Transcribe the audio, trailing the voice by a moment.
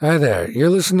Hi there,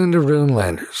 you're listening to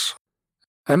Runelanders.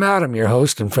 I'm Adam, your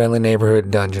host and friendly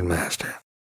neighborhood dungeon master.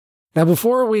 Now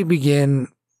before we begin,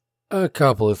 a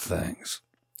couple of things.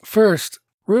 First,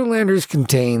 Runelanders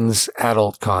contains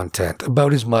adult content,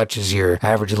 about as much as your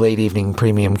average late evening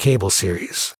premium cable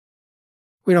series.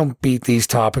 We don't beat these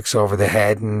topics over the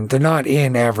head, and they're not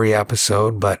in every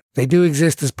episode, but they do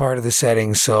exist as part of the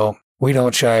setting, so we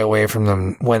don't shy away from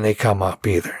them when they come up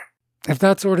either. If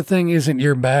that sort of thing isn't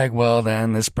your bag, well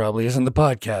then this probably isn't the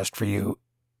podcast for you.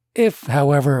 If,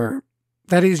 however,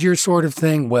 that is your sort of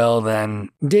thing, well then,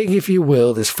 dig if you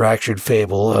will this fractured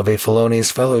fable of a felonious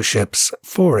fellowship's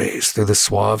forays through the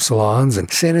suave salons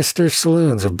and sinister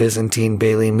saloons of Byzantine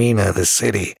Bailey Mina, the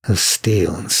city of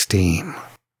steel and steam.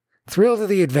 Thrill to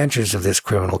the adventures of this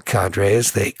criminal cadre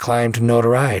as they climb to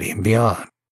notoriety and beyond.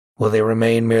 Will they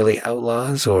remain merely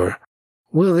outlaws, or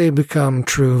will they become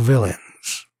true villains?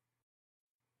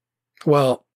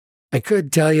 Well, I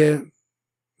could tell you,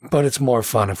 but it's more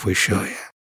fun if we show you.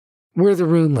 We're the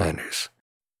Runelanders.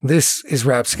 This is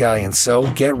Rapscallion,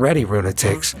 so get ready,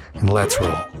 Runatics, and let's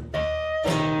roll.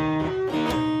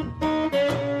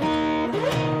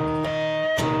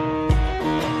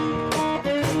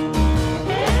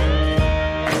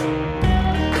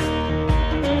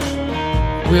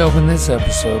 We open this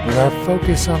episode with our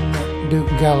focus on Duke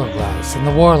Gallowglass and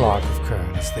the Warlock of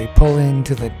Kern as they pull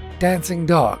into the Dancing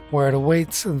Dog, where it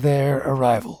awaits their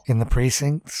arrival in the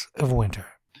precincts of winter.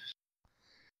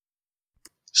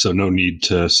 So no need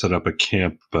to set up a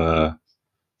camp for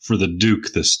the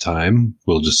Duke this time.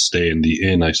 We'll just stay in the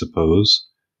inn, I suppose.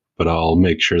 But I'll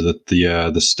make sure that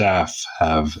the staff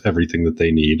have everything that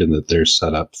they need and that they're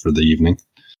set up for the evening.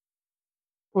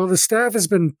 Well, the staff has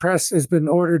been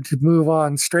ordered to move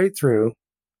on straight through.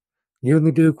 You and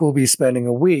the Duke will be spending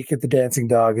a week at the Dancing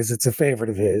Dog as it's a favorite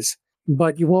of his.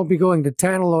 But you won't be going to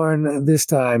Tanalorn this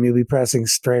time. You'll be pressing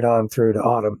straight on through to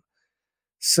Autumn.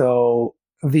 So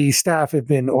the staff have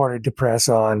been ordered to press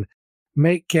on,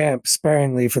 make camp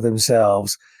sparingly for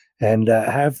themselves, and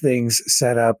have things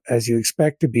set up as you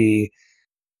expect to be.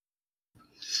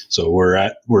 So we're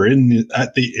at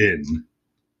the inn.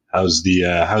 How's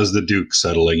the Duke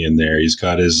settling in there? He's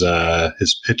got his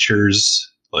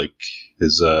pitchers, like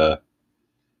his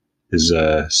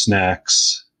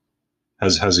snacks.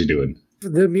 How's he doing?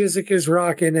 The music is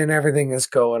rocking and everything is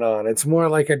going on. It's more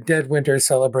like a dead winter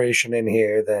celebration in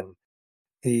here than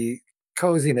the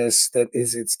coziness that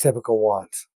is its typical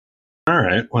want. All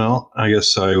right. Well, I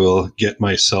guess I will get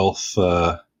myself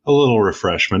a little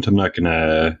refreshment. I'm not going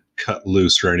to cut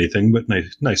loose or anything, but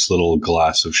nice little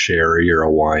glass of sherry or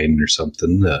a wine or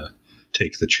something to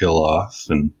take the chill off.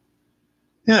 And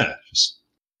yeah, just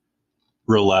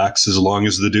relax as long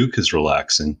as the Duke is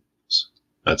relaxing.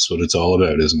 That's what it's all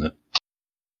about, isn't it?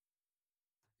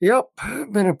 Yep,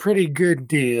 been a pretty good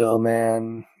deal,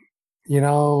 man. You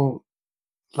know,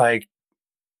 like,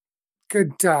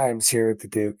 good times here at the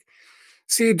Duke.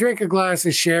 So you drink a glass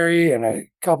of sherry and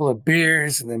a couple of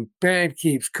beers, and then band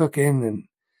keeps cooking, and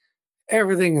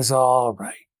everything is all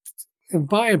right. And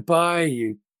by,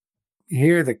 you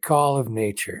hear the call of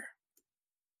nature.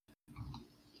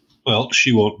 Well,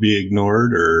 she won't be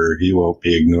ignored, or he won't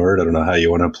be ignored. I don't know how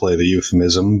you want to play the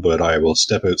euphemism, but I will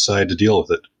step outside to deal with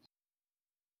it.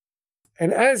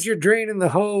 And as you're draining the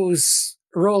hose,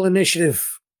 roll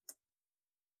initiative.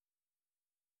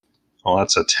 Well,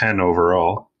 that's a 10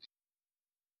 overall.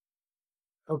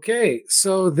 Okay,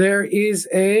 so there is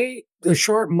a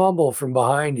short mumble from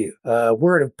behind you, a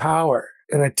word of power,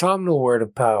 an autumnal word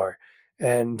of power.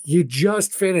 And you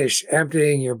just finish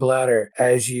emptying your bladder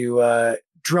as you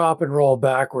drop and roll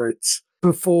backwards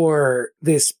before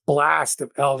this blast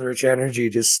of eldritch energy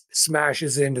just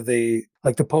smashes into the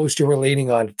post you were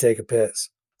leaning on to take a piss.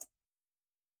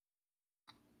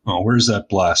 Oh, where's that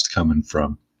blast coming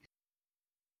from?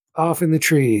 Off in the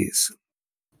trees.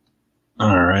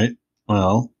 All right.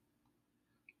 Well,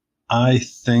 I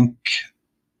think,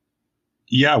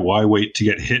 yeah, why wait to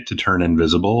get hit to turn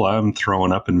invisible? I'm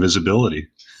throwing up invisibility.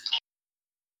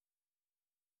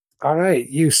 All right,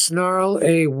 you snarl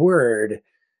a word,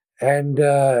 and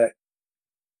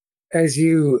as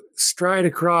you stride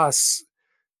across,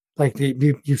 like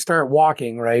you start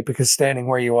walking, right? Because standing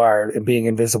where you are and being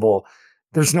invisible,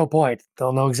 there's no point.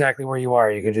 They'll know exactly where you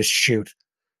are. You can just shoot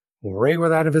right where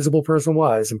that invisible person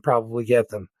was and probably get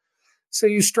them. So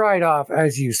you stride off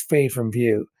as you fade from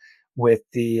view with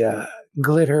the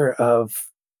glitter of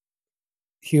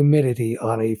humidity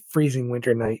on a freezing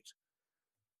winter night.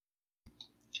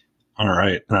 All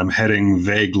right. And I'm heading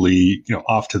vaguely,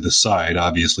 off to the side,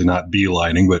 obviously not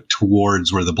beelining, but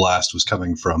towards where the blast was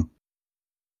coming from.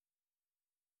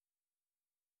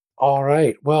 All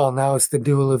right. Well, now it's the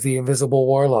duel of the invisible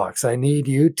warlocks. I need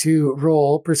you to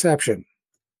roll perception.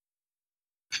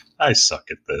 I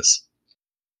suck at this.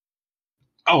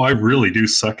 Oh, I really do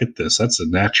suck at this. That's a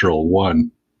natural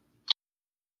 1.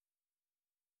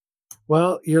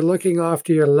 Well, you're looking off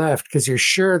to your left because you're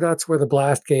sure that's where the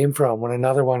blast came from when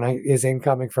another one is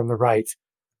incoming from the right.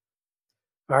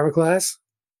 Armor class?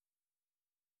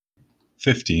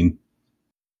 15.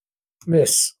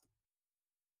 Miss.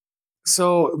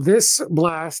 So this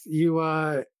blast, you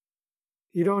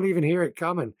don't even hear it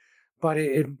coming, but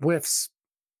it whiffs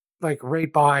like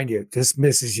right behind you, just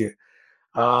misses you.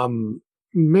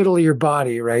 Middle of your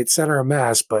body, right? Center of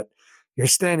mass, but you're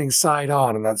standing side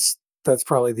on, and that's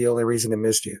probably the only reason it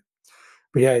missed you.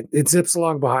 But yeah, it zips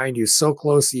along behind you so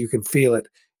close that you can feel it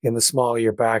in the small of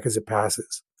your back as it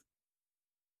passes.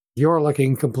 You're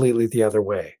looking completely the other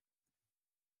way.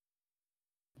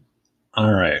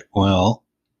 All right. Well,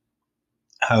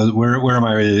 where am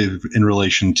I in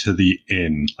relation to the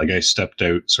inn? Like I stepped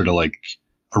out sort of like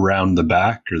around the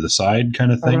back or the side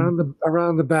kind of thing?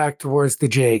 Around the back towards the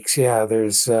Jakes, yeah. There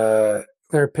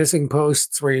are pissing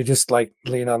posts where you just like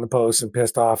lean on the post and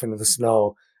pissed off into the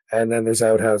snow. And then there's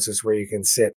outhouses where you can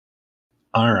sit.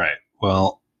 All right.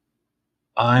 Well,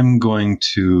 I'm going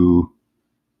to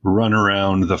run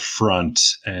around the front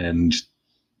and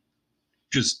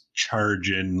just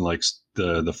charge in like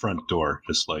the front door,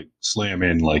 just like slam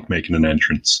in, like making an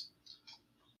entrance.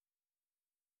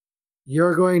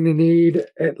 You're going to need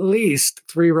at least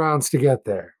 3 rounds to get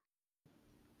there.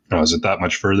 Oh, is it that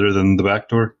much further than the back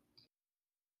door?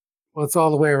 Well, it's all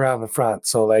the way around the front,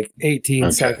 so like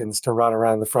 18 seconds to run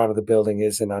around the front of the building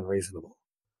isn't unreasonable.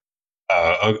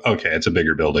 Okay, it's a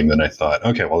bigger building than I thought.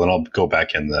 Okay, well then I'll go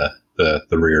back in the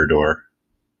rear door.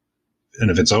 And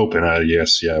if it's open, I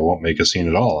won't make a scene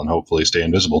at all and hopefully stay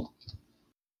invisible.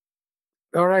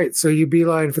 All right, so you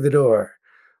beeline for the door.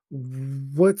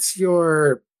 What's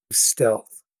your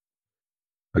stealth?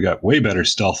 I got way better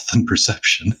stealth than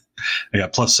perception. I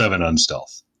got +7 on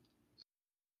stealth.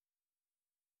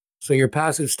 So your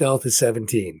passive stealth is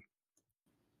 17.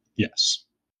 Yes.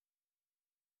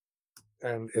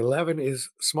 And 11 is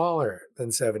smaller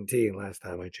than 17 last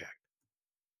time I checked.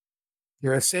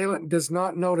 Your assailant does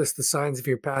not notice the signs of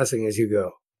your passing as you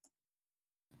go.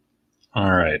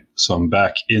 All right. So I'm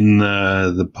back in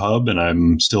the pub and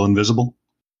I'm still invisible?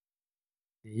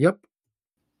 Yep.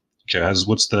 Okay,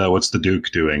 what's the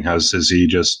Duke doing? Is he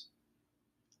just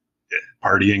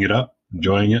partying it up,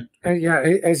 enjoying it? And yeah,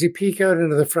 as you peek out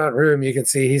into the front room, you can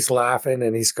see he's laughing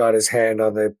and he's got his hand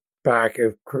on the back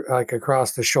of, like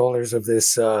across the shoulders of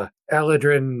this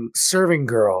Eladrin serving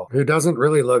girl who doesn't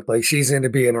really look like she's into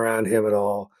being around him at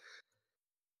all.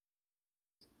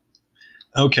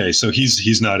 Okay, so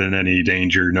he's not in any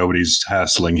danger. Nobody's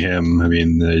hassling him. I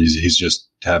mean, he's just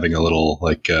having a little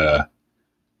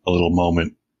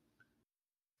moment.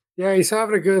 Yeah, he's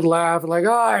having a good laugh, like,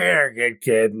 "Oh, you're a good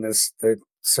kid." And the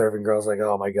serving girl's like,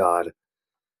 "Oh my god,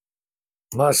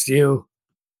 must you?"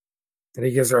 And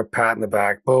he gives her a pat in the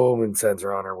back, boom, and sends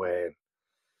her on her way.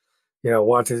 And,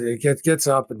 watches it gets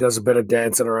up and does a bit of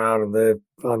dancing around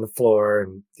on the floor,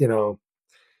 and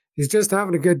he's just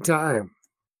having a good time.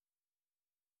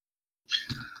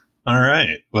 All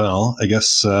right. Well, I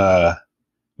guess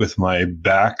with my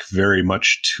back very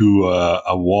much to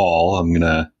a wall, I'm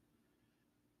gonna,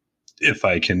 if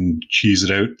I can cheese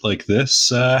it out like this,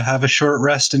 have a short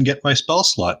rest and get my spell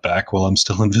slot back while I'm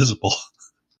still invisible.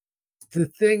 The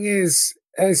thing is,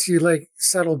 as you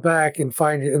settle back and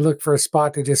find it and look for a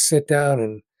spot to just sit down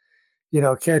and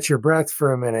catch your breath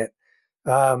for a minute,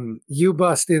 you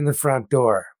bust in the front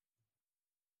door.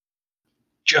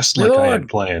 Just like I had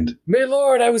planned. My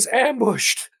lord, I was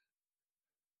ambushed.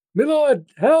 My lord,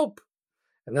 help!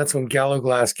 And that's when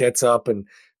Gallowglass gets up and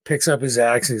picks up his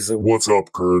axe. He's like, "What's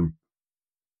up, Kern?"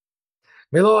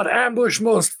 "My lord, ambush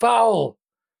most foul.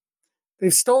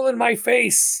 They've stolen my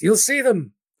face. You'll see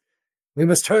them. We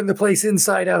must turn the place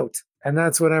inside out." And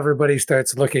that's when everybody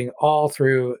starts looking all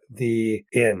through the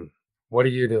inn. What are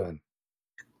you doing?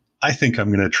 I think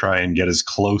I'm going to try and get as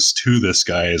close to this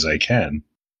guy as I can.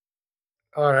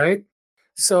 All right.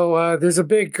 So there's a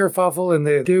big kerfuffle, and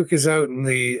the Duke is out in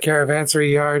the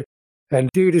caravansary yard, and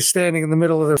Dude is standing in the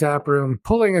middle of the tap room,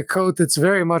 pulling a coat that's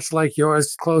very much like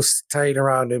yours, close, tight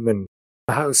around him, and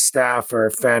the house staff are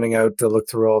fanning out to look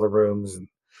through all the rooms, and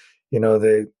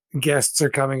the guests are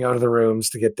coming out of the rooms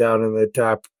to get down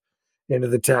into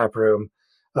the tap room.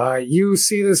 You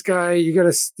see this guy, you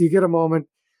get a moment,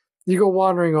 you go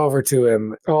wandering over to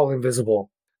him, all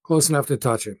invisible, close enough to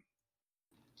touch him.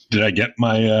 Did I get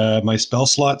my spell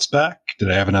slots back? Did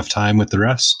I have enough time with the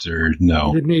rest, or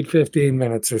no? You'd need 15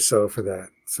 minutes or so for that.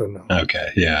 So no.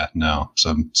 Okay, yeah, no. So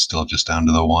I'm still just down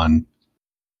to the 1.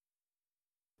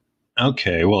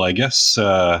 Okay, well, I guess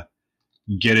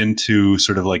get into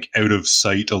sort of like out of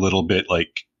sight a little bit,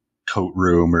 like coat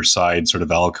room or side sort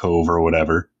of alcove or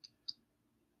whatever.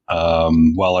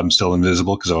 While I'm still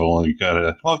invisible, because I've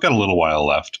got a little while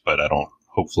left, but I don't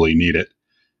hopefully need it.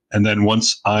 And then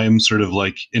once I'm sort of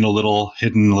like in a little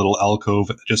hidden little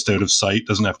alcove just out of sight,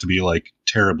 doesn't have to be like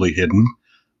terribly hidden,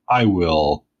 I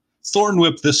will thorn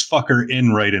whip this fucker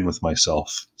right in with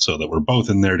myself so that we're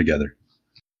both in there together.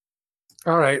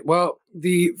 All right. Well,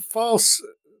 the false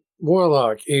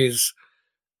warlock is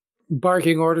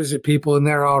barking orders at people and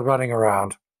they're all running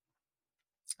around.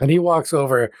 And he walks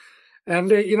over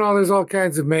and, there's all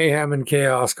kinds of mayhem and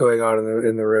chaos going on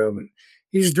in the room. And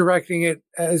he's directing it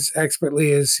as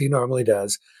expertly as he normally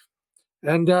does.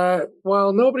 And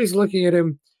while nobody's looking at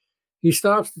him, he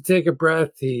stops to take a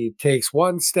breath. He takes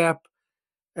one step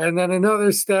and then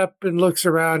another step and looks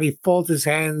around. He folds his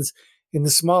hands in the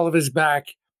small of his back,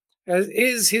 as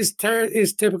is his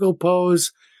typical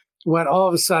pose, when all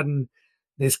of a sudden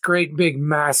this great big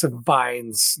mass of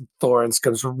vines and thorns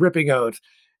comes ripping out,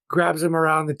 grabs him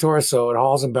around the torso, and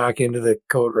hauls him back into the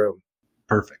coat room.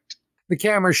 Perfect. The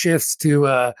camera shifts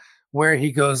to where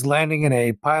he goes, landing in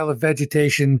a pile of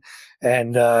vegetation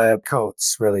and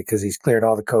coats, really, because he's cleared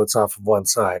all the coats off of one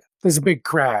side. There's a big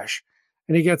crash,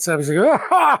 and he gets up and he's like,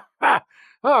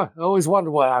 I always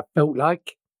wondered what I felt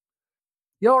like.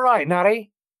 You all right,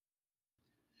 Natty?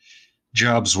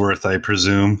 Job's worth, I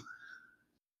presume.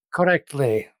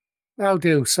 Correctly. How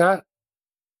do, sir?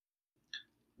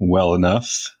 Well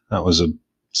enough. That was a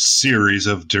series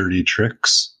of dirty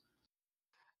tricks.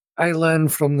 I learn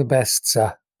from the best,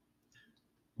 sir.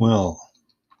 Well,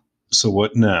 so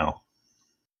what now?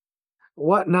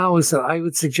 What now is that I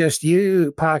would suggest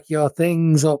you pack your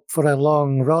things up for a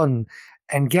long run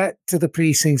and get to the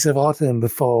precincts of Autumn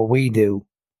before we do.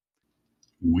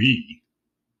 We?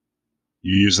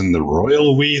 You using the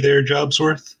royal we there,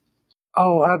 Jobsworth?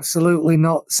 Oh, absolutely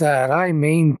not, sir. I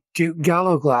mean Duke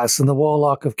Gallowglass and the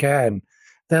Warlock of Cairn.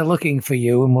 They're looking for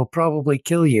you and will probably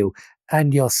kill you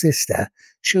and your sister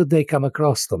should they come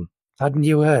across them. Hadn't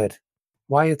you heard?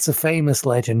 Why, it's a famous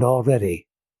legend already.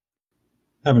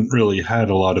 Haven't really had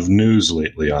a lot of news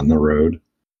lately on the road.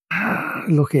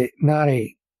 Look it,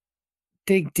 Nari.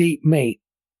 Dig deep, mate.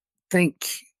 Think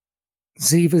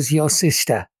Ziva's your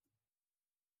sister.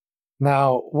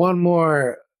 Now, one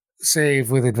more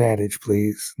save with advantage,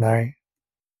 please, Nari.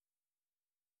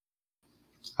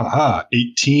 Aha,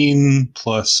 18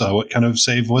 plus, what kind of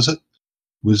save was it?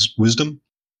 Wisdom?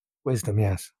 Wisdom,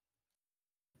 yes.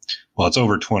 Well, it's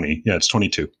over 20. Yeah, it's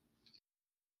 22.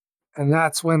 And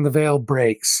that's when the veil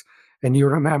breaks, and you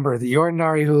remember that you're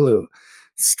Nari Hulu,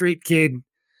 street kid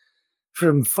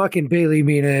from fucking Bailey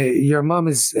Mina. Your mom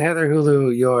is Heather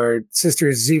Hulu, your sister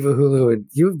is Ziva Hulu, and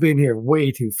you've been here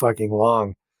way too fucking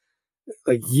long.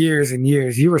 Like years and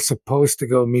years. You were supposed to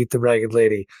go meet the Ragged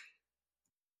Lady.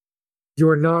 You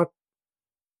were not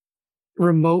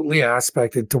remotely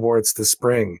aspected towards the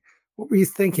spring. What were you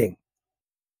thinking?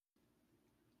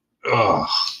 Oh,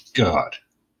 God.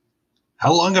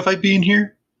 How long have I been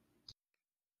here?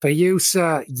 For you,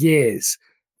 sir, years.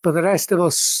 For the rest of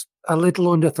us, a little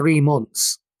under 3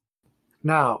 months.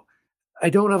 Now,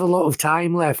 I don't have a lot of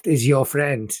time left as your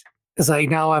friend, as I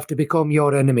now have to become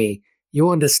your enemy. You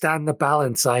understand the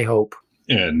balance, I hope.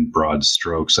 In broad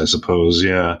strokes, I suppose,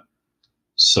 yeah.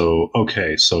 So,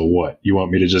 okay, so what? You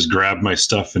want me to just grab my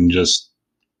stuff and just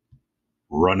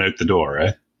run out the door,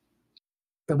 eh?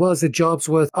 There was a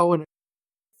Jobsworth Owen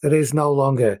that is no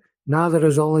longer. Now there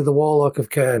is only the Warlock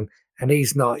of Cairn, and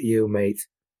he's not you, mate.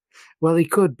 Well, he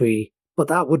could be, but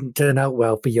that wouldn't turn out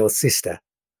well for your sister.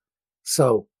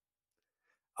 So,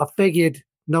 I figured,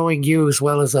 knowing you as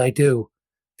well as I do,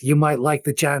 you might like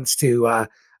the chance to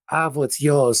have what's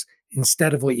yours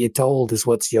instead of what you're told is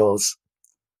what's yours.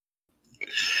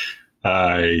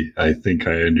 I think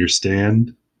I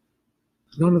understand.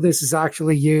 None of this is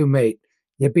actually you, mate.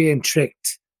 You're being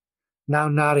tricked. Now,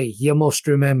 Nari, you must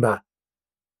remember.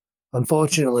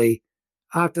 Unfortunately,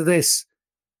 after this,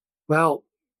 well,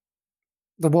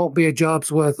 there won't be a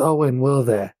Jobsworth Owen, will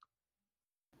there?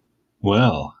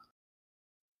 Well,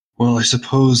 I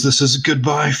suppose this is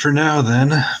goodbye for now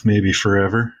then. Maybe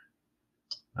forever.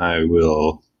 I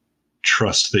will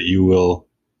trust that you will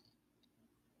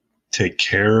take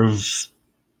care of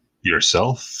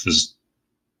yourself.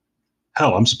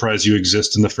 Hell, I'm surprised you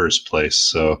exist in the first place,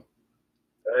 so.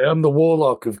 I am the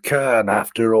Warlock of Cairn,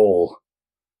 after all.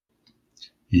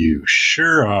 You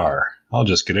sure are. I'll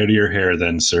just get out of your hair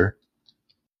then, sir.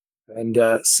 And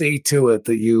see to it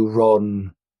that you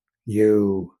run,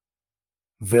 you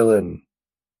villain.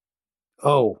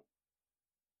 Oh,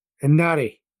 and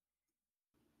Natty,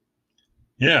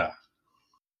 Yeah.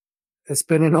 it's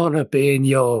been an honor being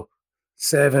your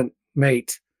servant,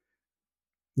 mate.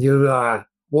 You are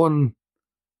one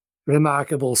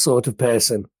remarkable sort of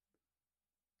person.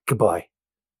 Goodbye.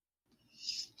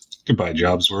 Goodbye,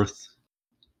 Jobsworth.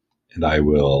 And I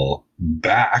will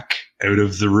back out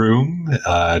of the room,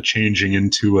 changing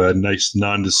into a nice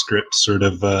nondescript sort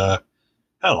of,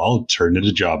 I'll turn into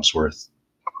Jobsworth.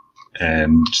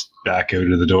 And back out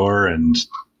of the door and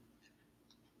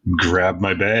grab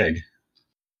my bag.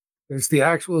 There's the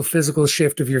actual physical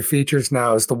shift of your features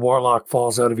now as the warlock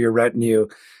falls out of your retinue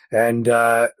and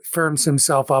firms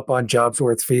himself up on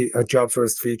Jobsworth's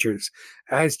features.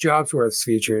 As Jobsworth's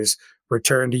features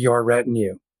return to your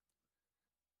retinue.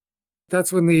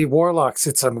 That's when the warlock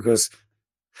sits up and goes,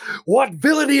 "What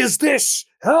villainy is this?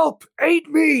 Help! Aid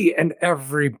me!" And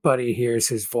everybody hears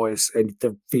his voice and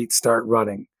the feet start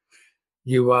running.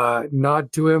 You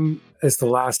nod to him as the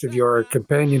last of your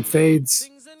companion fades,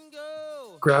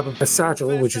 grab a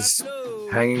satchel, which is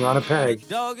hanging on a peg,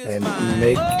 and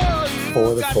make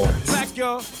for the forest.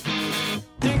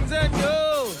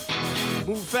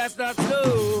 Move fast, not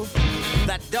slow.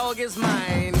 That dog is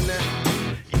mine.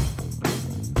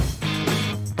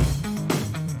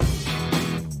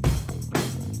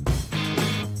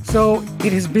 So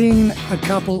it has been a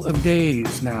couple of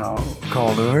days now,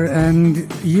 Calder, and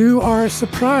you are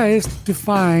surprised to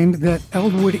find that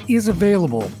Eldwood is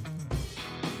available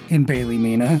in Bailey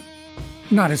Mina.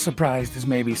 Not as surprised as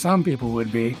maybe some people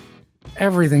would be.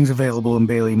 Everything's available in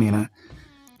Bailey Mina.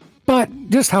 But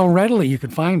just how readily you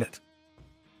could find it.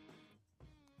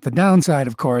 The downside,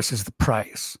 of course, is the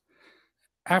price.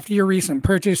 After your recent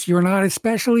purchase, you're not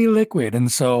especially liquid, and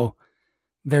so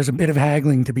there's a bit of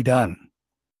haggling to be done.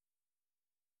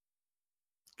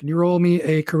 Can you roll me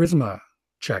a charisma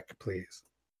check, please?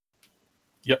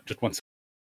 Yep, just one second.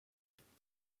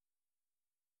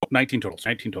 19 total.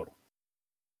 19 total.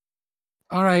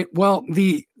 All right. Well,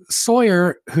 the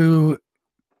Sawyer who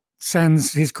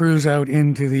sends his crews out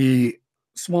into the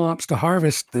swamps to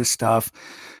harvest this stuff,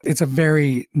 it's a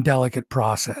very delicate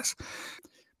process.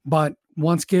 But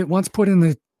once put in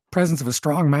the presence of a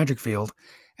strong magic field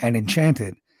and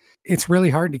enchanted, it's really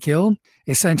hard to kill.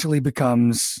 Essentially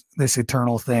becomes this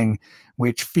eternal thing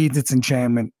which feeds its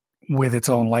enchantment with its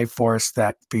own life force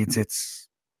that feeds it's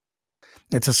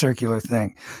a circular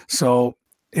thing. So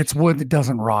it's wood that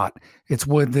doesn't rot. It's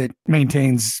wood that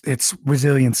maintains its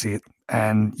resiliency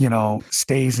and,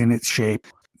 stays in its shape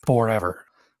forever,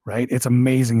 right? It's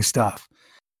amazing stuff.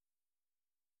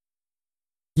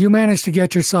 You managed to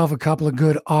get yourself a couple of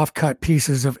good off-cut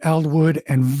pieces of Eldwood,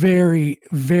 and very,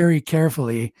 very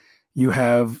carefully you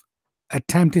have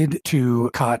attempted to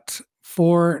cut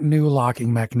 4 new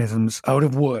locking mechanisms out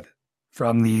of wood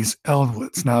from these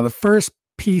Eldwoods. Now, the first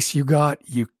piece you got,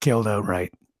 you killed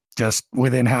outright. Just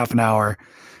within half an hour,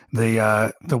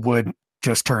 the wood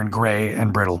just turned gray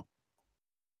and brittle.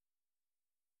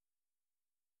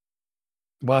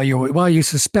 While you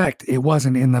suspect it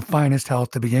wasn't in the finest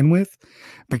health to begin with,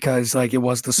 because it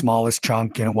was the smallest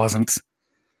chunk and it wasn't,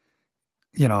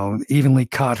 evenly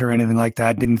cut or anything like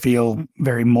that. Didn't feel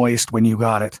very moist when you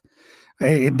got it.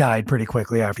 It died pretty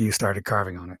quickly after you started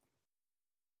carving on it.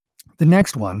 The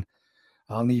next one,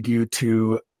 I'll need you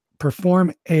to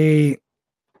perform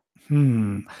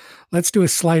let's do a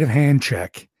sleight of hand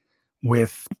check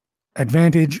with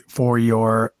advantage for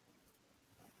your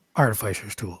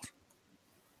artificer's tools.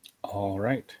 All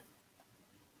right.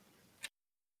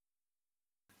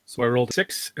 So I rolled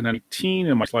 6 and 19,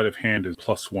 and my sleight of hand is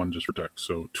 +1 just for deck,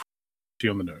 so 20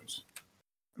 on the nose.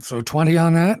 So 20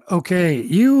 on that. Okay,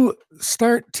 you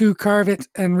start to carve it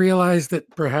and realize that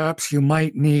perhaps you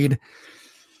might need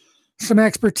some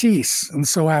expertise. And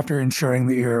so after ensuring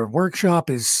that your workshop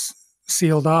is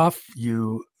sealed off,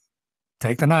 you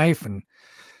take the knife and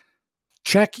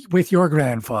check with your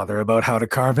grandfather about how to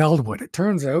carve Eldwood. It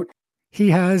turns out he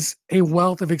has a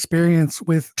wealth of experience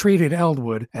with treated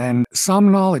Eldwood and some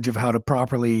knowledge of how to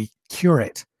properly cure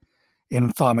it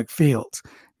in thaumic fields.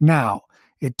 Now,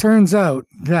 it turns out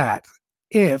that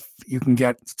if you can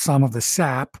get some of the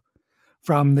sap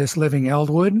from this living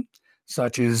Eldwood,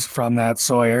 such as from that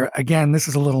Sawyer, again, this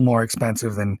is a little more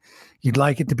expensive than you'd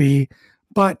like it to be,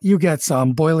 but you get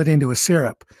some, boil it into a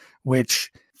syrup, which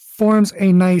forms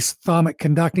a nice thaumic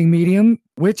conducting medium,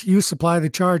 which you supply the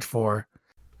charge for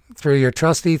through your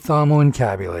trusty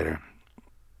Thaumo-encabulator.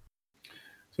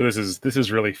 So this is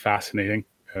really fascinating,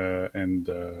 and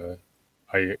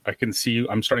I can see,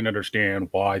 I'm starting to understand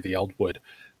why the Eldwood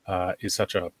is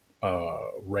such a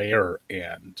rare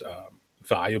and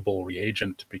valuable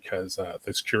reagent because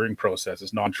this curing process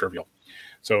is non-trivial.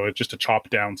 So it's just to chop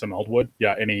down some Eldwood.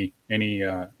 Yeah, any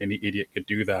idiot could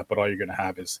do that, but all you're going to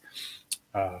have is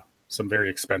some very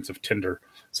expensive tinder.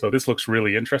 So this looks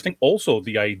really interesting. Also,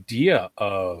 the idea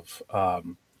of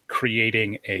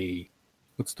creating a,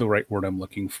 what's the right word I'm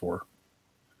looking for?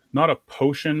 Not a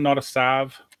potion, not a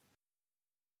salve.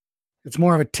 It's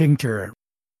more of a tincture.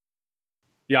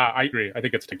 Yeah, I agree. I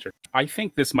think it's tincture. I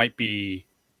think this might be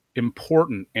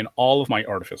important in all of my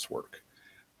artifice work.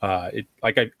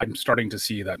 I'm starting to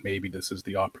see that maybe this is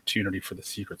the opportunity for the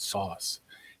secret sauce.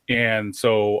 And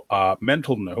so,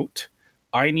 mental note,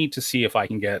 I need to see if I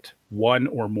can get one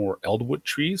or more Eldwood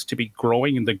trees to be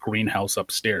growing in the greenhouse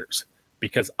upstairs,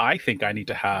 because I think I need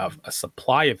to have a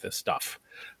supply of this stuff.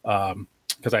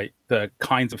 Because the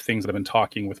kinds of things that I've been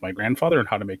talking with my grandfather and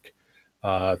how to make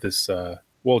this,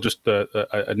 just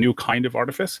a new kind of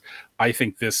artifice. I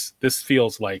think this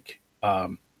feels like a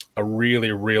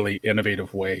really, really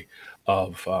innovative way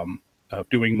of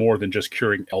doing more than just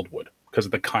curing Eldwood, because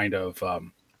of the kind of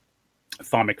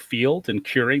thermic field and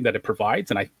curing that it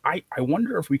provides. And I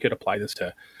wonder if we could apply this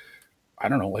to, I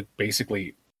don't know, like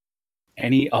basically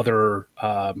any other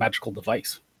magical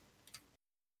device.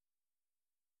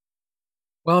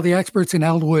 Well, the experts in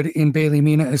Eldwood in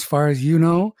Ballymena, as far as you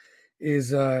know,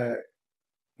 is the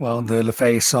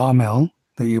LeFay sawmill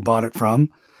that you bought it from.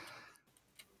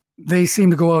 They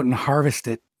seem to go out and harvest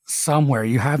it somewhere.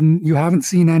 You haven't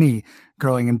seen any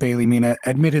growing in Ballymena.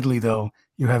 Admittedly, though,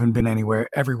 you haven't been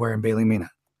everywhere in Ballymena.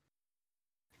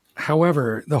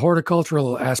 However, the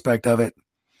horticultural aspect of it,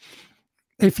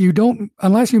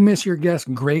 unless you miss your guess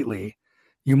greatly,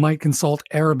 you might consult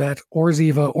Arabet or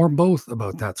Ziva or both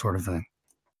about that sort of thing.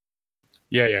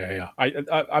 Yeah.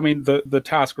 I mean, the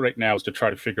task right now is to try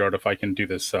to figure out if I can do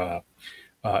this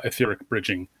etheric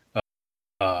bridging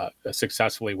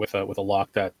successfully with a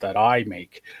lock that I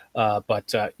make.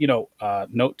 But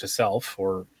note to self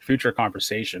for future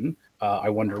conversation. I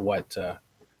wonder what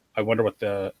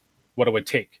it would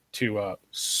take to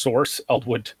source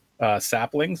Eldwood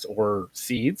saplings or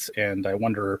seeds, and I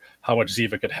wonder how much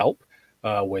Ziva could help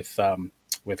with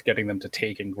getting them to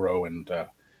take and grow and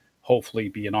hopefully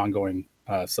be an ongoing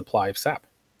supply of sap.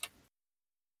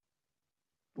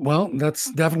 Well,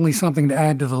 that's definitely something to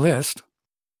add to the list.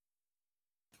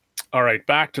 All right,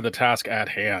 back to the task at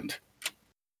hand.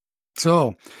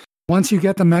 So, once you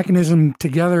get the mechanism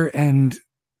together and,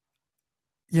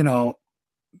 once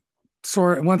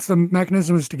the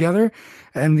mechanism is together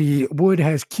and the wood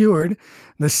has cured,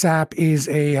 the sap is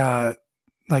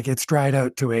it's dried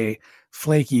out to a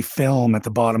flaky film at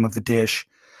the bottom of the dish.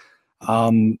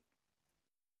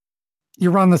 You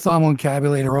run the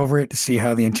Thaumoencabulator over it to see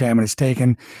how the enchantment is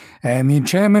taken. And the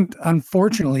enchantment,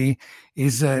 unfortunately,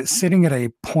 is sitting at a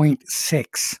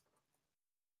 0.6.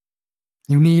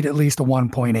 You need at least a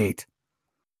 1.8.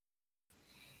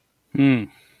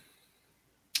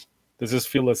 Does this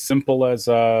feel as simple as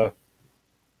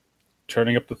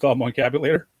turning up the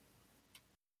Thaumoencabulator?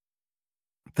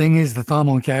 Thing is, the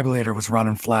Thaumoencabulator was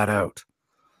running flat out.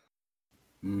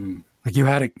 Like you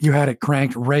had it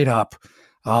cranked right up.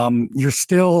 You're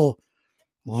still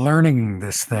learning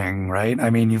this thing, right?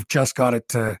 I mean, you've just got it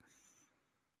to,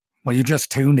 you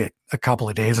just tuned it a couple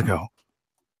of days ago.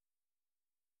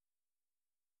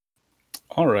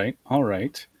 All right.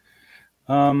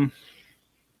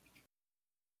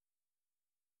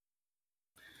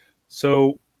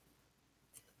 So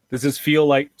does this feel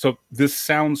like, this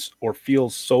sounds or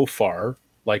feels so far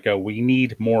like a we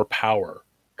need more power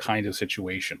kind of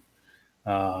situation.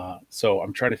 So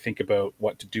I'm trying to think about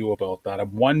what to do about that.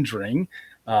 I'm wondering,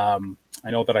 I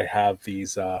know that I have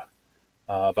these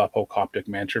Vapocoptic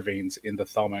mantra veins in the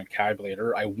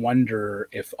Thaumoencabulator. I wonder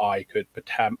if I could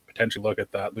potentially look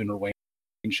at that lunar wane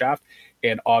shaft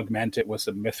and augment it with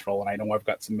some mithril. And I know I've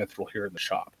got some mithril here in the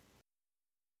shop.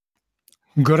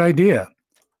 Good idea.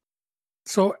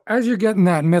 So as you're getting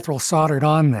that mithril soldered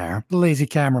on there, the lazy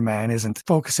cameraman isn't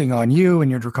focusing on you and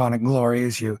your draconic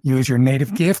glories. You use your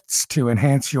native gifts to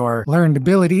enhance your learned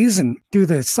abilities and do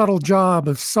the subtle job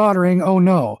of soldering. Oh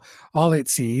no, all it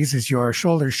sees is your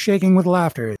shoulders shaking with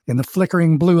laughter in the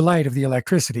flickering blue light of the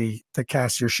electricity that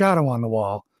casts your shadow on the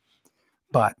wall.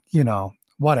 But,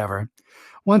 whatever.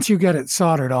 Once you get it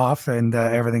soldered off and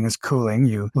everything is cooling,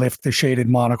 you lift the shaded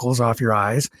monocles off your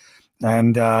eyes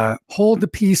and hold the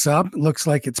piece up. Looks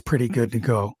like it's pretty good to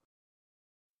go.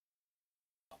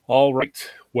 All right.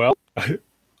 Well,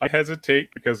 I hesitate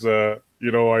because, I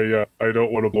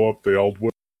don't want to blow up the Eldwood.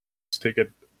 It's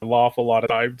taken an awful lot of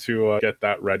time to get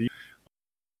that ready.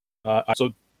 I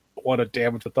also don't want to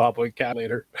damage the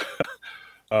Thaumoencabulator.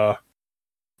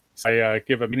 So I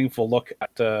give a meaningful look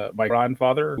at my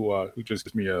grandfather, who just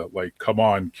gives me a come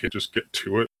on, kid, just get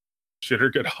to it, shit or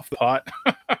get off the pot.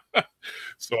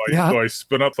 So I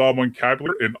spin up Thaumo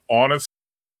Encabulator and honest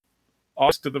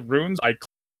to the runes, I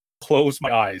close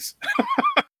my eyes.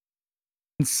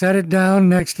 Set it down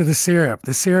next to the syrup.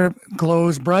 The syrup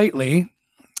glows brightly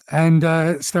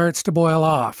and starts to boil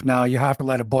off. Now you have to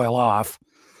let it boil off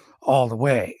all the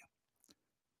way.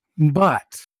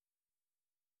 But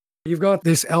you've got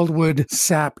this Eldwood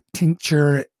sap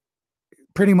tincture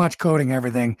pretty much coating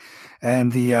everything,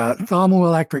 and the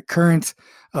thermoelectric current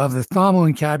of the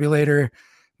Thaumo Encabulator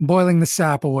boiling the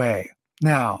sap away.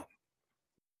 Now,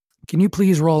 can you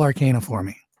please roll Arcana for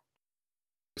me?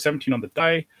 17 on the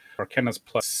die. Arcana's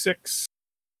 +6,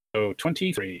 so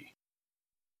 23.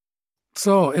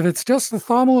 So if it's just the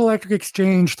thermoelectric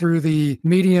exchange through the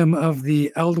medium of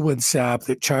the Eldwood sap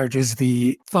that charges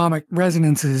the thaumic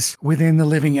resonances within the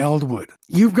living Eldwood,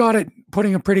 you've got it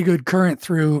putting a pretty good current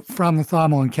through from the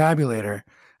Thaumo Encabulator.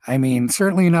 I mean,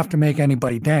 certainly enough to make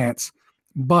anybody dance,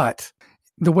 but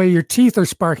the way your teeth are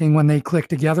sparking when they click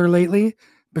together lately,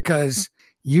 because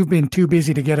you've been too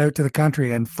busy to get out to the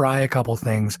country and fry a couple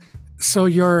things, so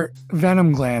your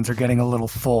venom glands are getting a little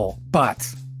full,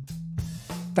 but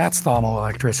that's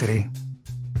thermoelectricity.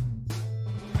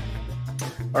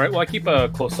 All right, well, I keep a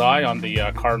close eye on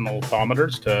the cardinal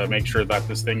thermometers to make sure that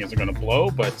this thing isn't going to blow,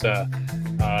 but if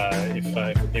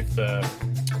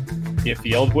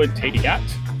the Eldwood taking it,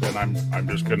 then I'm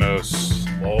just going to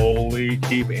slowly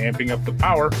keep amping up the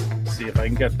power, see if I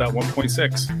can get that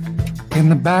 1.6. In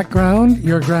the background,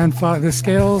 the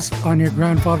scales on your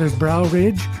grandfather's brow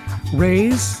ridge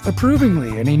raise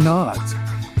approvingly, and he nods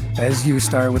as you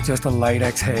start with just a light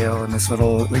exhale and this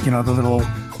little, the little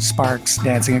sparks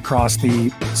dancing across the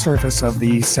surface of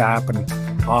the sap and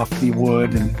off the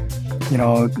wood, and,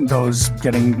 those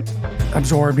getting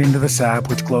absorbed into the sap,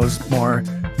 which glows more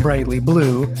brightly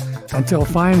blue, until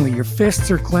finally your fists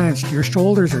are clenched, your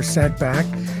shoulders are set back,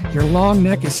 your long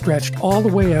neck is stretched all the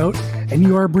way out, and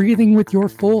you are breathing with your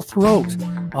full throat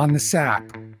on the sap,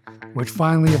 which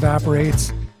finally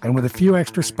evaporates, and with a few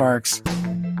extra sparks,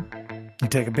 you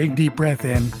take a big deep breath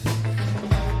in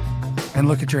and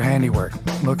look at your handiwork.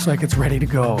 Looks like it's ready to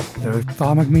go. The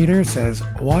thermic meter says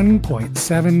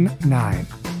 1.79.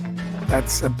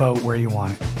 That's about where you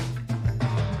want it.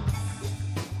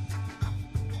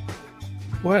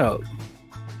 Well,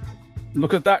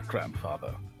 look at that,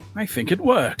 grandfather. I think it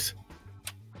worked.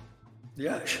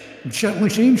 Yes, it certainly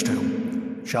seems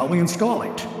to. Shall we install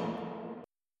it?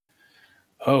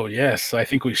 Oh, yes, I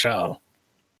think we shall.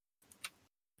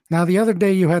 Now, the other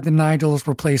day you had the Nigels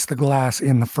replace the glass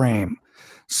in the frame.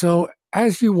 So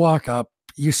as you walk up,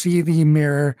 you see the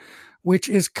mirror, which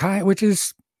is,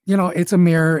 it's a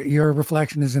mirror. Your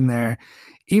reflection is in there.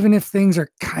 Even if things are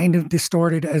kind of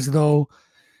distorted as though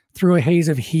through a haze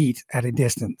of heat at a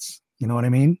distance. You know what I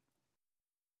mean?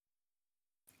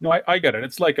 No, I get it.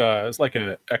 It's like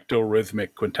an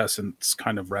ectorhythmic quintessence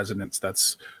kind of resonance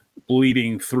that's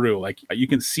bleeding through. Like, you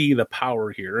can see the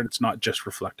power here, and it's not just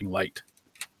reflecting light.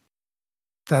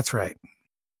 That's right.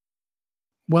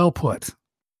 Well put.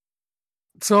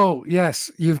 So, yes,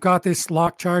 you've got this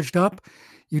lock charged up.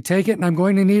 You take it, and I'm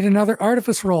going to need another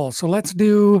artifice roll. So let's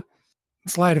do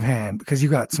sleight of hand, because you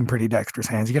got some pretty dexterous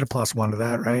hands. You get a +1 to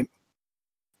that, right?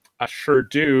 I sure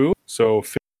do. So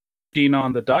 15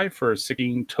 on the die for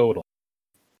 16 total.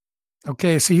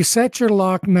 Okay, so you set your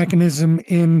lock mechanism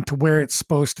into where it's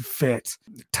supposed to fit.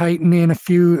 Tighten in a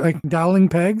few dowling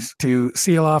pegs to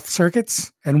seal off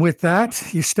circuits. And with that,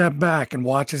 you step back and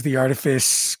watch as the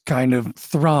artifice kind of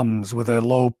thrums with a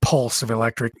low pulse of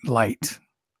electric light.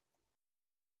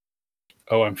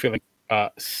 Oh, I'm feeling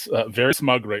very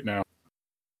smug right now.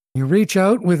 You reach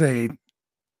out with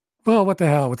with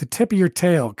the tip of your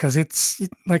tail, because it's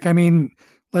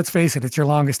let's face it, it's your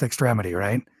longest extremity,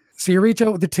 right? So you reach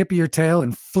out with the tip of your tail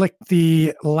and flick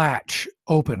the latch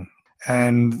open,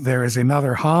 and there is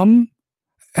another hum,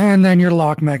 and then your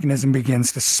lock mechanism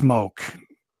begins to smoke.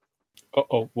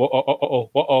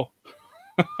 Uh-oh.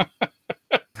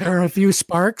 There are a few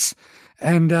sparks,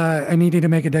 and I need you to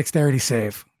make a dexterity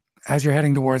save as you're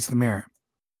heading towards the mirror.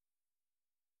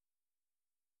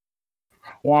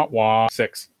 Wah, wah.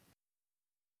 6.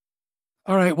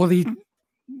 All right, well,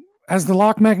 as the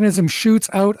lock mechanism shoots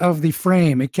out of the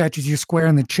frame, it catches you square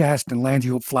in the chest and lands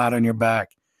you flat on your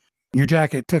back. Your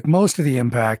jacket took most of the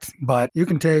impact, but you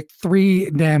can take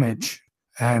 3 damage,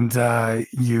 and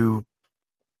you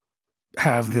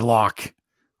have the lock,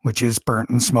 which is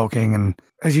burnt and smoking. And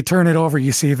as you turn it over,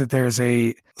 you see that there's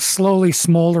a slowly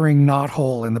smoldering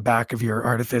knothole in the back of your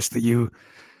artifice that you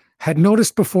had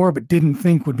noticed before but didn't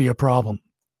think would be a problem.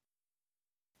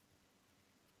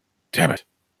 Damn it.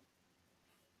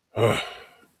 Ugh.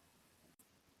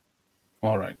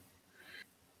 All right.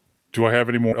 Do I have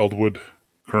any more Eldwood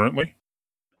currently?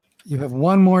 You have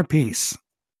one more piece.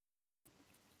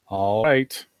 All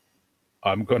right.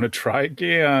 I'm going to try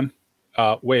again.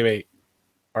 Wait.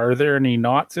 Are there any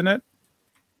knots in it?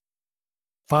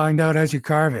 Find out as you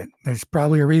carve it. There's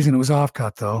probably a reason it was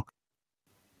off-cut, though.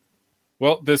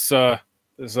 Well, this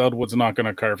Eldwood's not going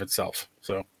to carve itself.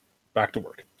 So, back to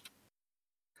work.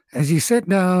 As you sit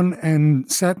down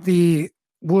and set the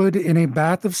wood in a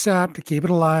bath of sap to keep it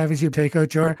alive as you take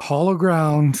out your hollow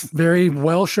ground, very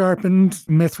well-sharpened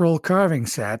mithril carving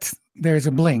set, there's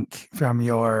a blink from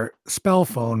your spell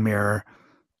phone mirror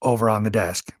over on the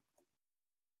desk.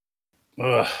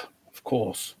 Ugh, of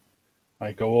course.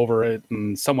 I go over it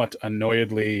and somewhat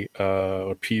annoyedly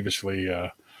or peevishly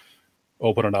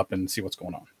open it up and see what's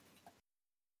going on.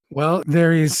 Well,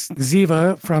 there is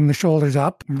Ziva from the shoulders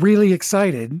up, really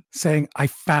excited, saying, I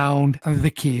found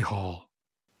the keyhole.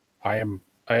 I am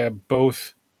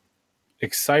both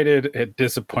excited and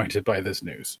disappointed by this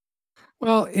news.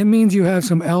 Well, it means you have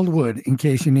some Eldwood in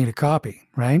case you need a copy,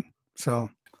 right? So.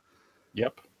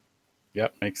 Yep,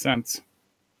 makes sense.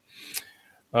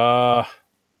 All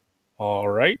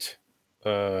right.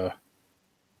 What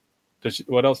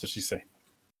else did she say?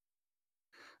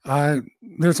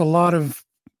 There's a lot of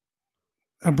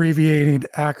abbreviated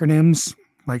acronyms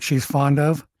like she's fond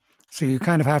of, so you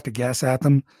kind of have to guess at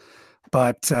them.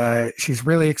 But she's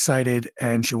really excited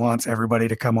and she wants everybody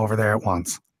to come over there at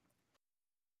once.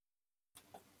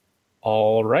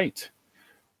 All right.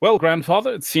 Well,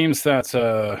 Grandfather, it seems that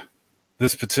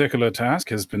this particular task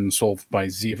has been solved by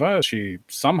Ziva. She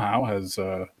somehow has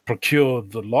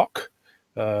procured the lock.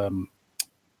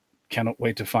 Cannot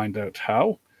wait to find out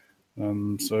how.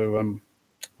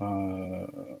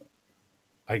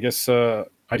 I guess I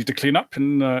need to clean up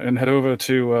and head over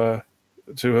to a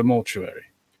mortuary.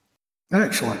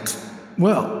 Excellent.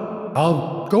 Well,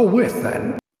 I'll go with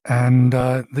then. And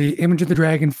the image of the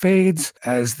dragon fades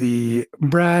as the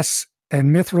brass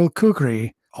and mithril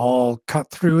kukri, all cut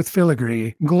through with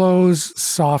filigree, glows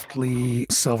softly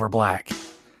silver black.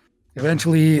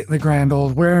 Eventually, the grand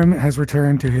old worm has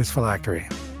returned to his phylactery.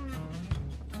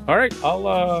 All right,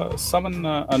 I'll summon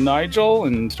a Nigel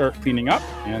and start cleaning up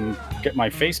and get my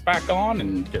face back on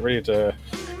and get ready to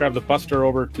grab the buster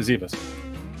over to Ziva's.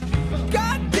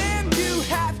 Goddamn, you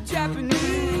half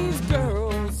Japanese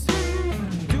girls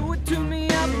do it to me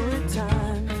every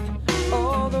time.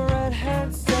 All the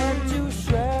redheads said you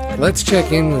shred. Let's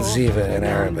check in with Ziva and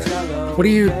Arabette. What are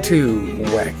you two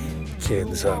wacky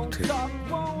kids up to?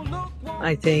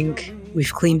 I think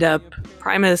we've cleaned up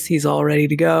Primus. He's all ready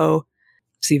to go.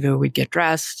 Ziva would get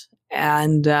dressed.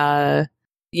 And, I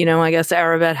guess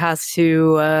Arabette has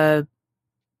to,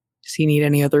 does he need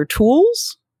any other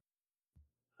tools?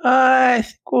 I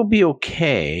think we'll be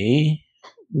okay.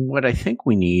 What I think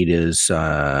we need is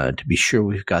to be sure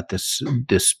we've got this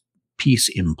piece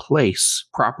in place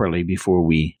properly before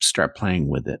we start playing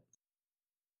with it.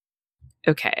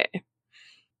 Okay.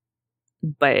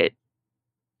 But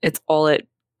it's all at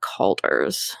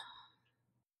Calder's.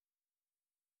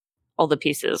 All the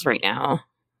pieces right now.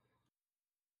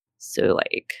 So,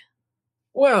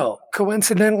 Well,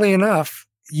 coincidentally enough,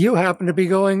 you happen to be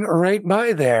going right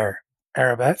by there,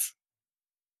 Arabette.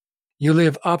 You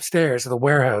live upstairs of the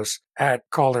warehouse at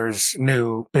Calder's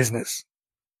new business.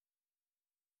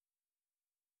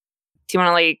 do you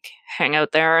want to hang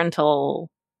out there until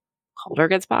Calder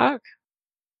gets back?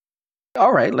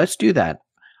 All right, let's do that.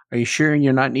 Are you sure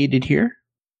you're not needed here?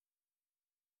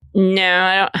 No,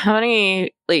 I don't have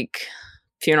any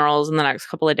funerals in the next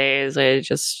couple of days. I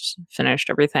just finished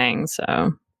everything,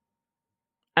 so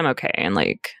I'm okay. And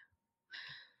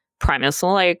Primus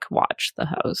will watch the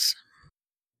house.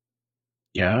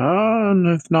 Yeah, and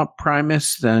if not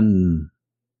Primus, then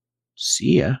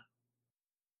see ya.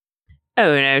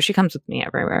 Oh no, she comes with me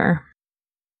everywhere.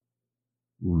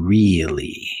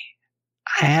 Really?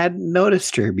 I hadn't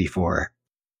noticed her before.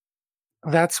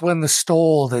 That's when the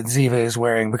stole that Ziva is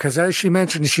wearing, because as she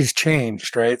mentioned, she's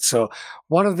changed, right? So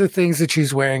one of the things that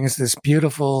she's wearing is this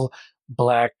beautiful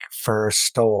black fur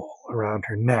stole around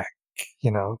her neck,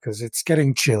 because it's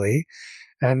getting chilly.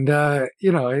 And,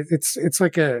 it's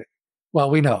like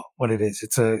we know what it is.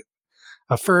 It's a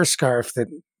fur scarf that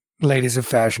ladies of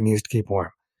fashion used to keep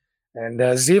warm. And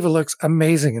Ziva looks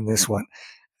amazing in this one.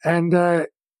 And, I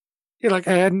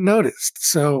hadn't noticed.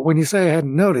 So when you say I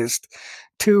hadn't noticed,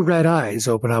 2 red eyes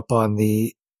open up on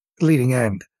the leading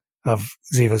end of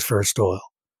Ziva's first oil.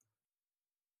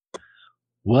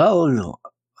 Well,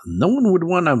 no one would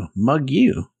want to mug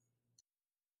you.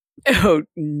 Oh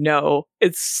no,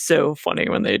 it's so funny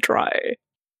when they try.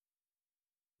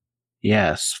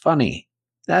 Yes, funny.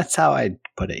 That's how I'd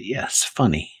put it. Yes,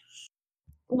 funny.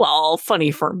 Well,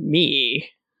 funny for me.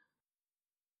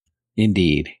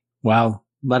 Indeed. Well,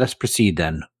 let us proceed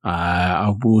then.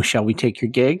 Shall we take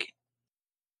your gig?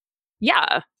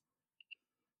 Yeah.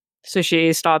 So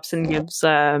she stops and gives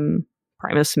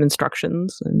Primus some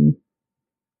instructions and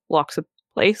locks a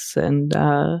place and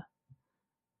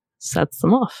sets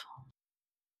them off.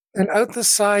 And out the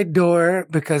side door,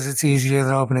 because it's easier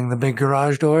than opening the big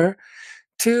garage door,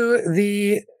 to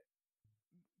the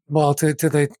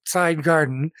side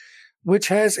garden, which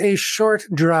has a short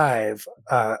drive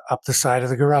up the side of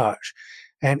the garage.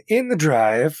 And in the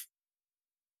drive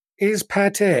is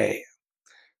Pate,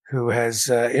 who has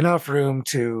enough room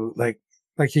to like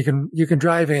you can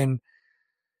drive in,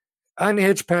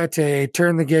 unhitch Pate,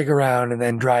 turn the gig around, and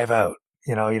then drive out.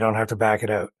 You don't have to back it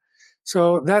out.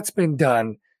 So that's been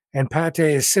done, and Pate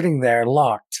is sitting there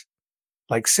locked,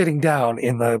 like sitting down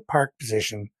in the park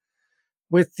position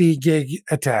with the gig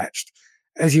attached.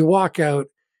 As you walk out,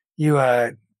 you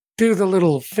do the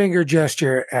little finger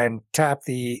gesture and tap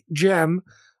the gem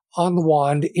on the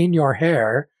wand in your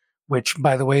hair, which,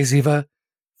 by the way, Ziva,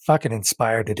 fucking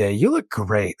inspired today. You look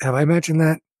great. Have I mentioned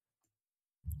that?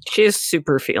 She's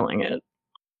super feeling it.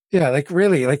 Yeah, like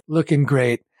really, like looking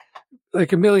great, like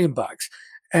 $1 million.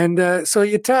 And so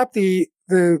you tap the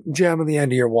gem on the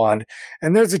end of your wand,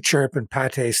 and there's a chirp, and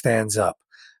Pate stands up.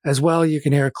 As well, you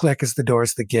can hear a click as the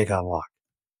doors to the gig unlock.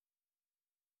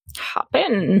 Hop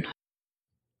in.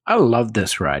 I love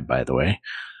this ride, by the way.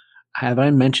 Have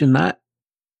I mentioned that?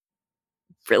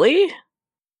 Really?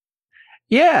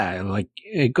 Yeah, like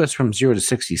it goes from 0 to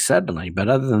 60 suddenly, but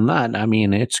other than that, I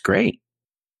mean, it's great.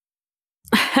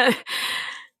 I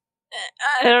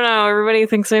don't know. Everybody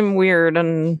thinks I'm weird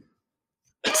and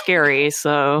scary,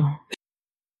 so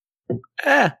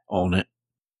Own it.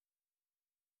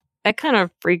 I kind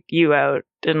of freaked you out,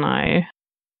 didn't I?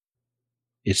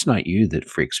 It's not you that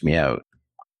freaks me out.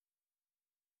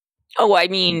 Oh, I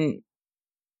mean,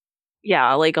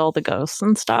 yeah, like all the ghosts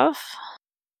and stuff.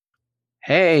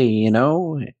 Hey,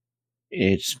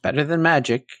 it's better than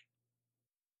magic.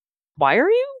 Why are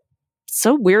you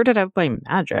so weirded out by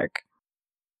magic?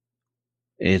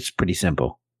 It's pretty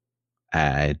simple.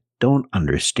 I don't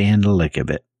understand a lick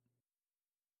of it.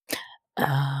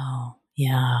 Oh,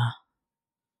 yeah.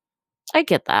 I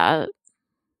get that.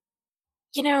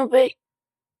 But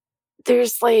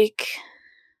there's I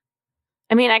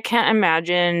can't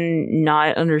imagine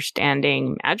not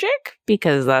understanding magic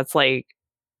because that's I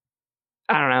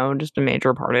don't know, just a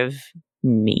major part of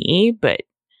me, but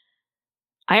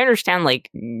I understand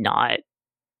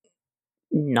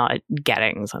not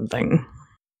getting something.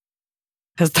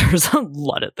 Because there's a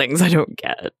lot of things I don't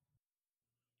get.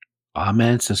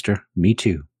 Amen, sister. Me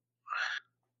too.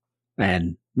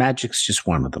 And magic's just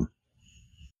one of them.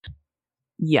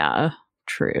 Yeah,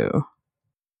 true.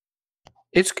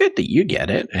 It's good that you get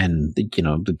it, and the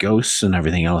ghosts and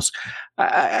everything else.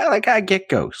 I get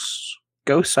ghosts.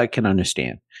 Ghosts I can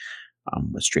understand.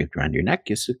 What's draped around your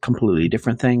neck is a completely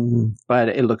different thing, but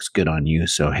it looks good on you.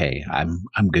 So hey, I'm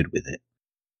good with it.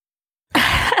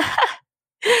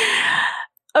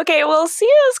 Okay, well, Sia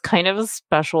is kind of a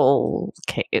special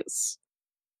case.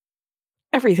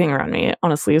 Everything around me,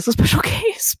 honestly, is a special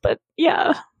case, but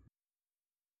yeah.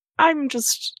 I'm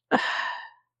just... I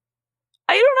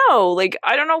don't know.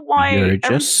 I don't know why... You're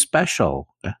just special.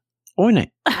 Own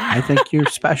it. I think you're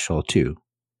special, too.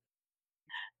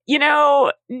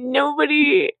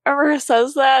 Nobody ever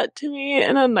says that to me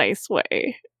in a nice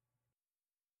way.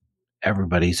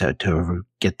 Everybody's out to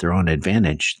get their own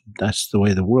advantage. That's the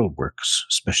way the world works,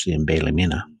 especially in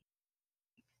Baileymina.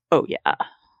 Oh, yeah.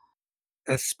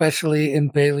 Especially in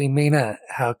Baileymina.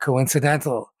 How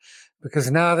coincidental.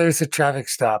 Because now there's a traffic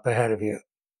stop ahead of you.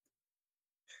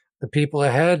 The people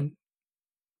ahead,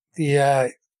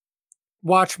 the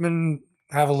watchmen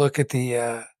have a look at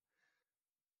just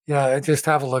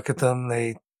have a look at them.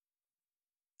 They're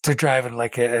driving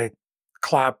like a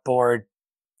clapboard,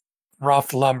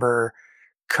 rough lumber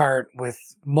cart with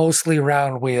mostly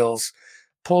round wheels,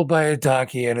 pulled by a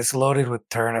donkey, and it's loaded with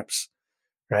turnips,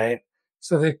 right?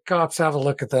 So the cops have a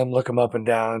look at them, look them up and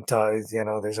down,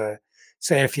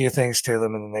 say a few things to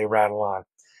them, and then they rattle on.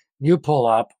 You pull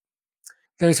up.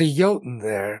 There's a Jotun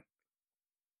there,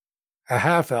 a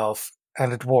half-elf,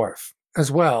 and a dwarf,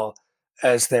 as well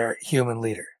as their human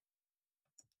leader.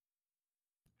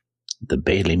 The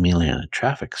Baileymina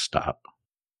traffic stop.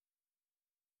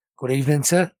 Good evening,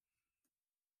 sir.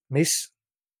 Miss.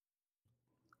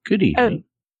 Good evening.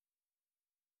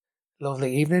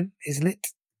 Lovely evening, isn't it?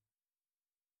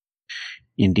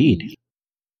 Indeed.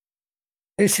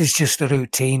 This is just a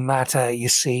routine matter, you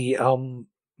see.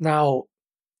 Now,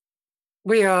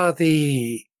 we are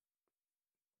the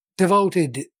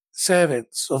devoted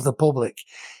servants of the public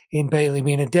in Bailey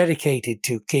Mina, dedicated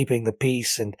to keeping the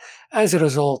peace, and as a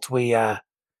result, we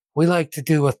like to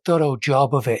do a thorough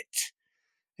job of it,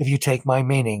 if you take my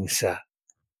meaning, sir.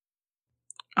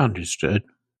 Understood.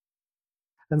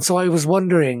 And so I was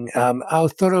wondering how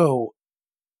thorough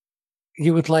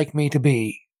you would like me to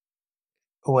be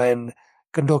when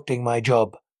conducting my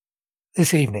job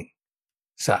this evening,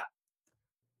 sir.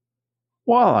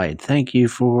 Well, I thank you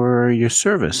for your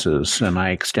services, and I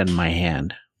extend my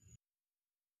hand.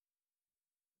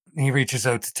 He reaches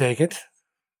out to take it.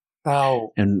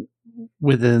 Now, And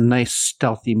with a nice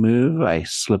stealthy move, I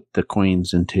slip the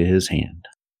coins into his hand.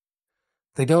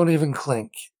 they don't even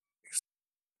clink.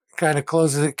 Kind of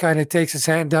closes it, kind of takes his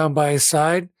hand down by his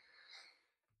side,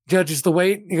 judges the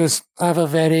weight. He goes, "Have a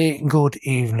very good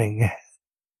evening,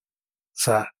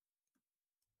 sir."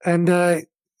 And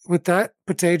with that,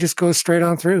 Pate just goes straight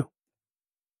on through.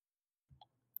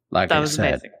 Like That I was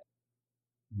said, amazing.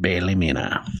 Bailey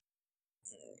Mina.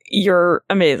 You're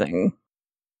amazing.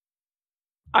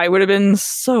 I would have been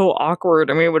so awkward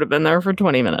and we would have been there for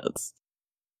 20 minutes.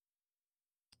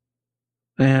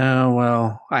 Yeah,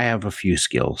 well, I have a few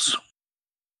skills.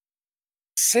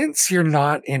 Since you're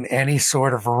not in any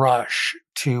sort of rush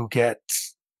to get,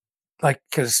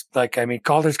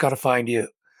 Calder's got to find you,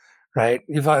 right?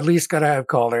 You've at least got to have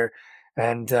Calder.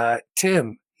 And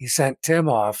Tim, he sent Tim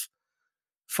off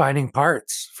finding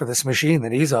parts for this machine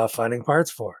that he's off finding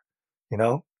parts for, you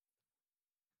know?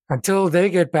 Until they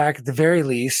get back at the very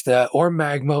least, or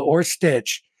Magma or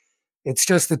Stitch, it's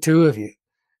just the two of you.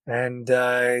 And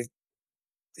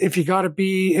if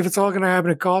it's all going to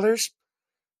happen at Calder's,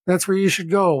 that's where you should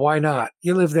go. Why not?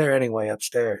 You live there anyway,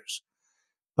 upstairs.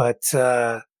 But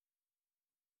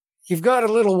you've got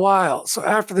a little while. So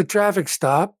after the traffic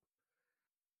stop,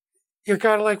 you're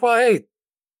kind of like, well, hey,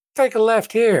 take a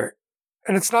left here.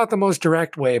 And it's not the most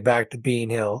direct way back to Bean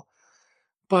Hill,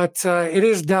 but it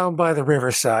is down by the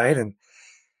riverside. And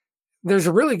there's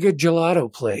a really good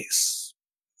gelato place.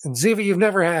 And Ziva, you've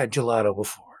never had gelato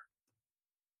before.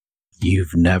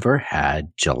 You've never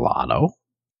had gelato?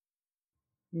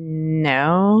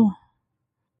 No.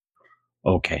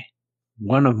 Okay.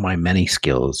 One of my many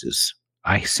skills is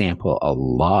I sample a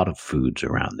lot of foods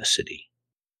around the city.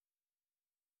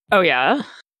 Oh, yeah?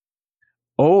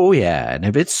 Oh, yeah. And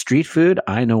if it's street food,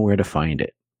 I know where to find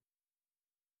it.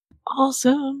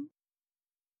 Awesome.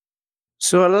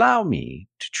 So allow me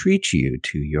to treat you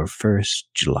to your first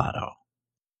gelato.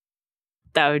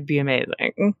 That would be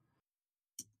amazing.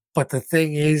 But the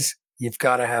thing is, you've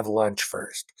got to have lunch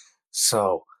first.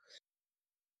 So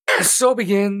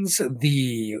begins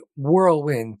the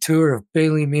whirlwind tour of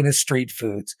Bailey Mina street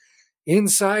foods.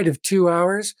 Inside of 2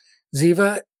 hours,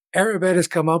 Ziva, Arabet has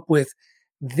come up with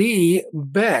the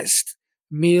best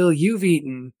meal you've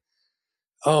eaten.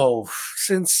 Even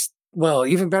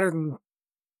better than,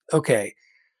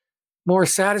 more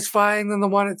satisfying than the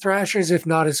one at Thrasher's, if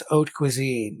not as haute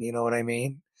cuisine. You know what I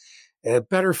mean?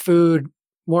 Better food,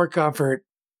 more comfort,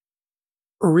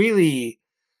 really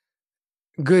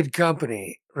good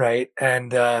company, right?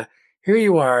 And here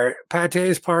you are. Pate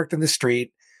is parked in the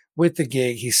street with the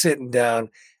gig. He's sitting down,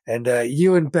 and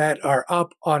you and Bet are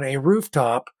up on a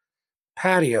rooftop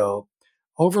patio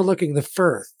overlooking the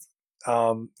Firth,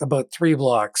 about 3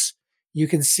 blocks. You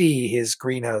can see his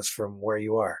greenhouse from where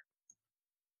you are.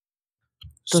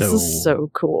 This is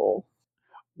so cool.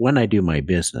 When I do my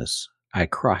business, I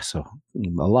cross a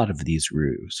lot of these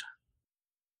roofs.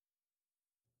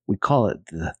 We call it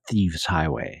the Thieves'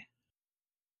 Highway.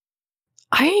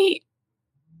 I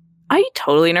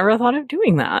totally never thought of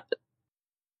doing that.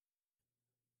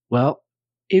 Well,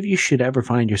 if you should ever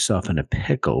find yourself in a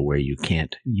pickle where you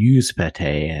can't use pate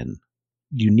and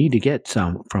you need to get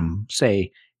some from,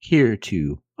 say, here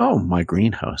to, my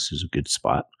greenhouse is a good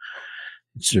spot.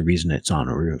 It's the reason it's on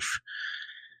a roof.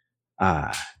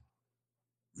 The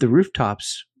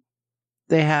rooftops,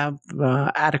 they have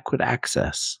adequate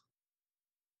access.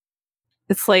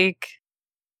 It's like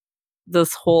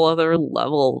this whole other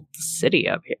level city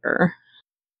up here.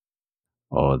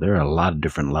 Oh, there are a lot of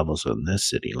different levels in this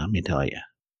city, let me tell you.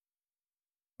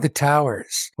 The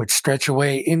towers, which stretch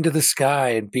away into the sky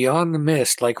and beyond the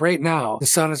mist, like right now, the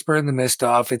sun has burned the mist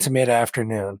off. It's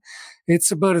mid-afternoon.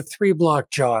 It's about a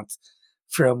 3-block jaunt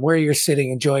from where you're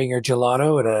sitting enjoying your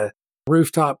gelato at a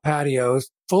rooftop patio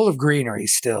full of greenery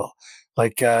still,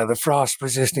 like the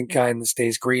frost-resistant kind that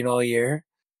stays green all year.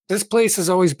 This place has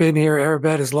always been here,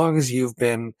 Arabet, as long as you've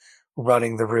been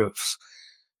running the roofs.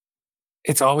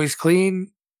 It's always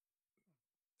clean.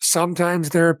 Sometimes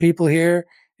there are people here.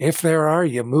 If there are,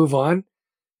 you move on.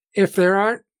 If there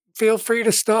aren't, feel free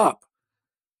to stop.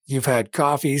 You've had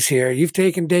coffees here. You've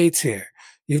taken dates here.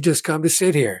 You've just come to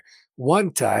sit here.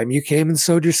 One time you came and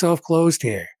sewed yourself closed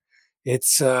here.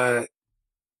 It's on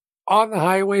the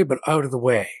highway, but out of the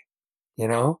way, you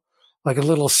know, like a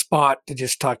little spot to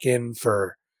just tuck in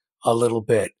for a little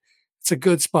bit. It's a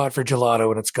good spot for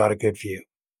gelato and it's got a good view.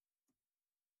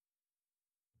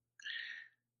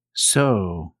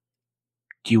 So,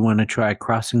 do you want to try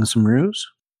crossing some roofs?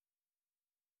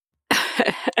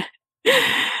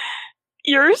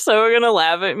 You're so gonna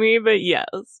laugh at me, but yes.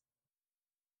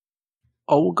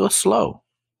 Oh, we'll go slow.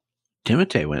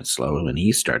 Timotei went slow when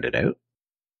he started out.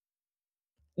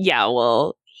 Yeah,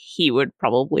 well, he would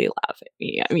probably laugh at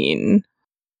me. I mean,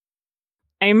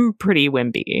 I'm pretty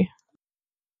wimpy.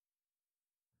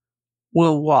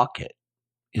 We'll walk it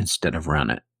instead of run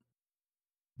it.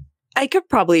 I could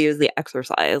probably use the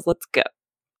exercise. Let's go.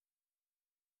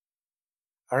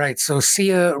 All right, so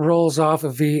Sia rolls off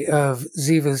of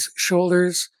Ziva's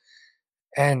shoulders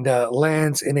and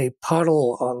lands in a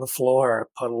puddle on the floor,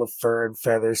 a puddle of fur and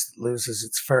feathers that loses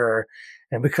its fur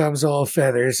and becomes all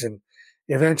feathers and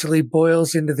eventually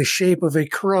boils into the shape of a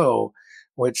crow,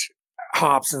 which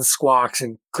hops and squawks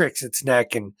and cricks its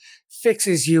neck and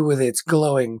fixes you with its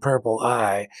glowing purple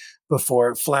eye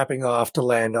before flapping off to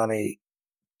land on a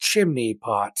chimney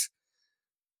pot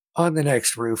on the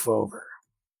next roof over.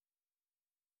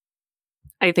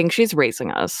 I think she's racing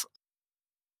us.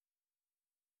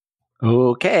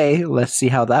 Okay, let's see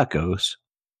how that goes.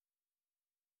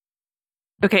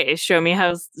 Okay, show me how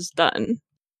it's done.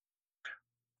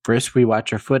 First, we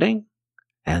watch our footing,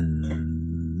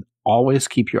 and always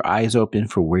keep your eyes open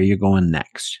for where you're going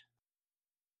next.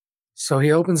 So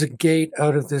he opens a gate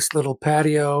out of this little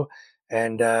patio,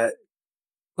 and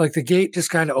like the gate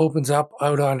just kind of opens up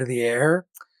out onto the air,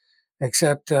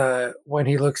 except when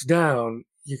he looks down,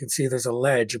 you can see there's a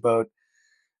ledge about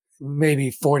maybe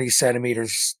 40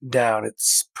 centimeters down.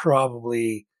 It's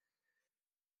probably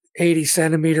 80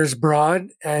 centimeters broad,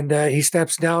 and he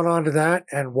steps down onto that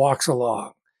and walks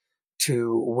along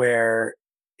to where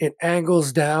it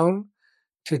angles down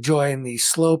to join the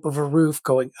slope of a roof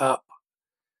going up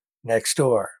next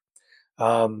door.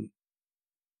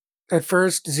 At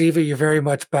first, Ziva, you're very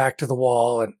much back to the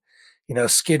wall and, you know,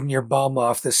 skidding your bum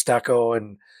off the stucco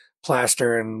and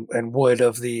plaster and wood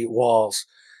of the walls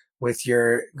with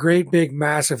your great big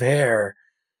massive hair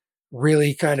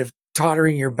really kind of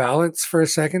tottering your balance for a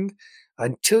second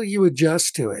until you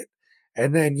adjust to it.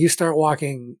 And then you start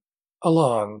walking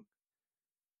along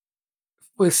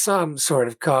with some sort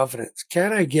of confidence.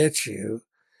 Can I get you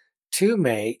to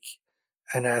make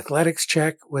an athletics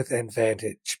check with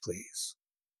advantage, please?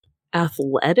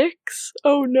 Athletics?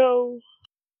 Oh no.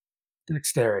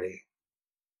 Dexterity.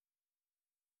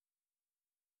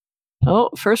 Oh,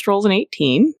 first roll's an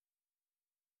 18.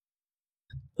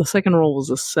 The second roll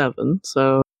was a 7,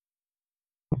 so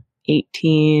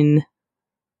 18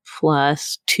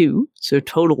 plus 2, so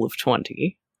total of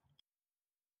 20.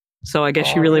 So I guess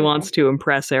she really wants to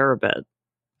impress Arabet.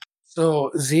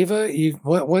 So Ziva,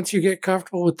 once you get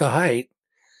comfortable with the height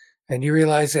and you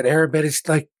realize that Arabet is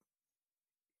like,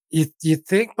 you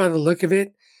think by the look of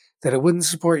it that it wouldn't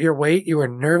support your weight. You were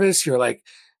nervous. You're like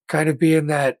kind of being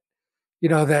that, you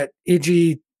know, that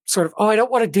edgy sort of, oh, I don't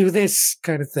want to do this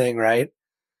kind of thing, right?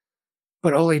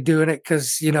 But only doing it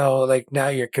because, you know, like now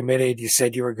you're committed. You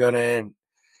said you were gonna, and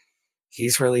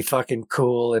he's really fucking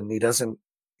cool, and he doesn't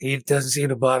seem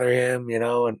to bother him, you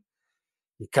know, and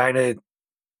you've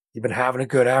been having a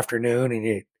good afternoon,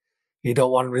 and you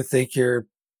don't want him to think you're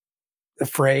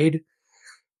afraid.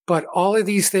 But all of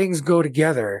these things go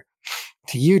together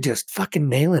to you just fucking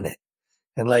nailing it.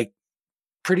 And like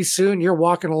pretty soon you're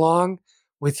walking along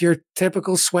with your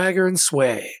typical swagger and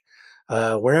sway.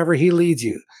 Wherever he leads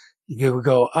you, you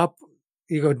go up,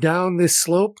 you go down this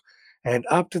slope and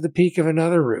up to the peak of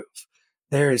another roof.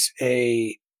 There's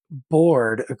a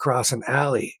board across an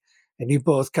alley, and you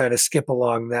both kind of skip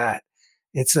along that.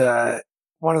 It's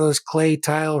one of those clay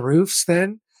tile roofs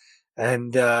then,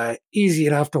 and easy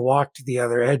enough to walk to the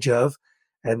other edge of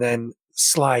and then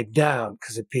slide down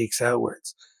because it peaks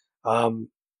outwards.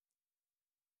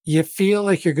 You feel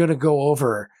like you're going to go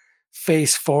over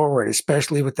face forward,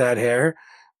 especially with that hair,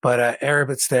 but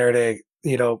Arabet's there to,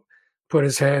 you know, put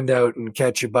his hand out and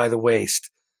catch you by the waist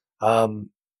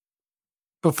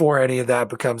before any of that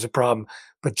becomes a problem.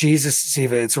 But Jesus,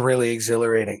 Ziva, it's really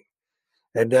exhilarating.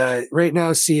 And right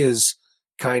now, Sia's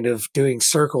kind of doing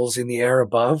circles in the air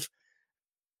above.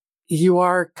 You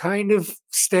are kind of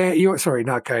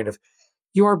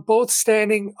You are both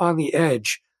standing on the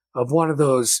edge of one of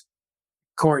those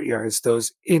courtyards,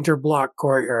 those interblock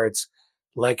courtyards,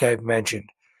 like I've mentioned,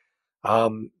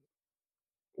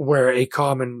 where a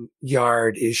common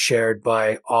yard is shared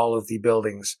by all of the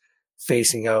buildings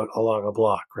facing out along a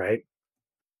block, right?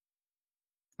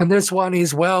 And this one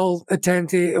is well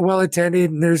attended,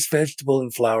 and there's vegetable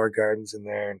and flower gardens in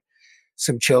there, and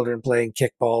some children playing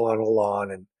kickball on a lawn.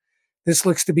 And this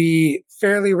looks to be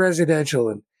fairly residential,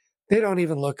 and they don't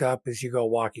even look up as you go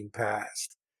walking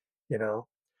past, you know?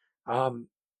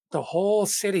 The whole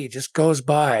city just goes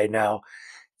by. Now,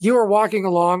 you are walking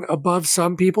along above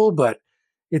some people, but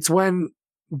it's when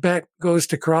Bet goes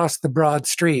to cross the broad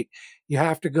street, you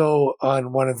have to go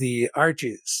on one of the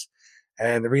arches.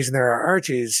 And the reason there are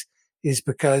arches is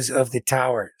because of the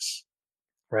towers,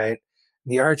 right?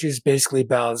 The arches basically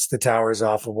balance the towers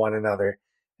off of one another.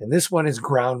 And this one is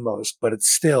groundmost, but it's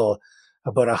still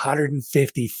about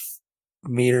 150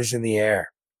 meters in the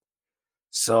air.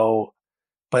 So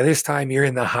by this time, you're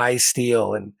in the high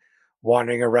steel and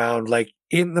wandering around like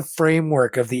in the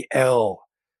framework of the L,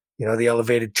 the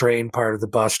elevated train part of the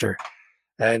Buster,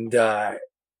 and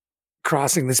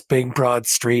crossing this big, broad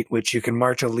street, which you can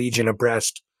march a legion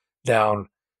abreast down.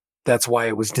 That's why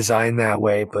it was designed that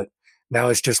way. But now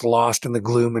it's just lost in the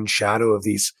gloom and shadow of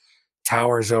these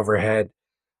towers overhead.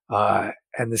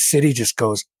 And the city just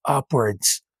goes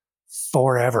upwards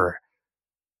forever.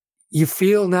 You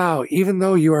feel now, even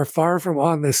though you are far from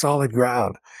on the solid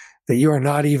ground, that you are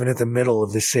not even at the middle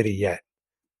of the city yet.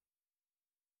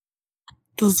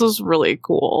 This is really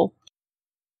cool.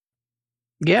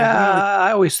 Yeah,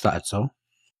 I always thought so.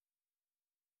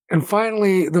 And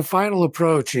finally, the final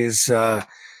approach is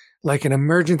like an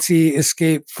emergency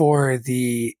escape for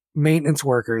the maintenance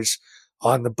workers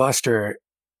on the Buster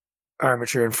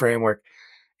armature and framework.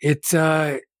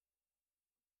 You're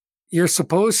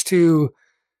supposed to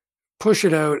push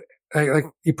it out, like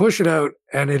you push it out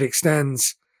and it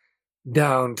extends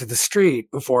down to the street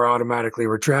before automatically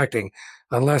retracting,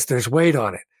 unless there's weight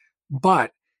on it.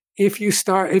 But if you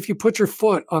put your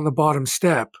foot on the bottom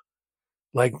step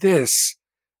like this,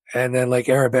 and then like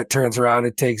Arabette turns around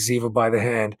and takes Ziva by the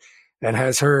hand and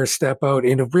has her step out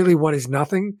into really what is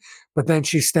nothing, but then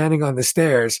she's standing on the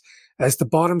stairs. As the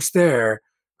bottom stair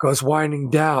goes winding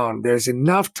down, there's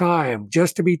enough time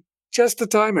just to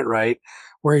time it right,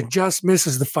 where it just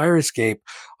misses the fire escape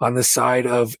on the side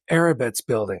of Arabette's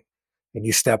building. And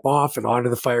you step off and onto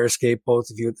the fire escape, both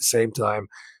of you at the same time,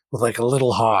 with like a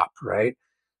little hop, right?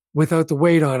 Without the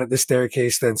weight on it, the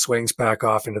staircase then swings back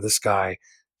off into the sky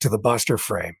to the Buster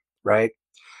frame, right?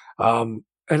 And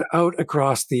out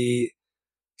across the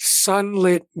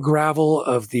sunlit gravel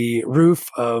of the roof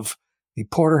of the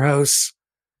Porterhouse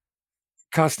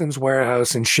Customs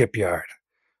Warehouse and Shipyard.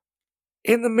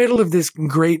 In the middle of this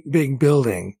great big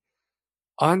building,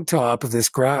 on top of this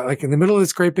in the middle of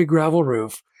this great big gravel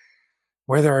roof,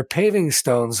 where there are paving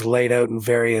stones laid out in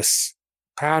various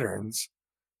patterns.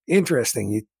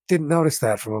 Interesting. You didn't notice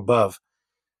that from above.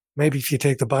 Maybe if you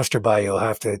take the Buster by, you'll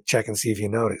have to check and see if you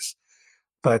notice.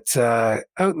 But out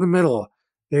in the middle,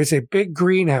 there's a big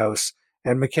greenhouse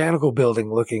and mechanical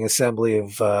building looking assembly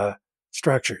of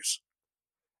structures.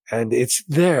 And it's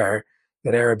there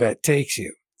that Arabette takes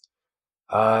you.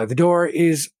 The door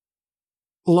is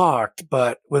locked,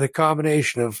 but with a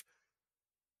combination of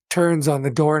turns on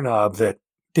the doorknob that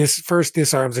first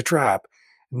disarms a trap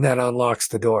and then unlocks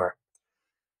the door.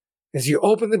 As you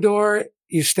open the door,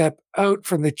 you step out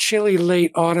from the chilly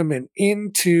late autumn and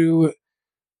into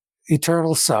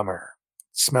eternal summer.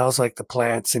 It smells like the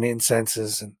plants and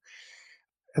incenses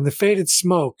and the faded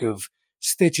smoke of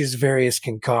Stitch's various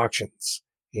concoctions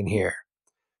in here.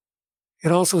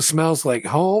 It also smells like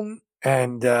home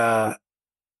and, not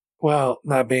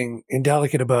being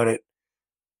indelicate about it,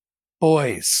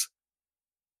 boys.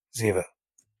 Ziva.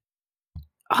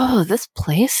 Oh, this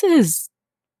place is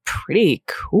pretty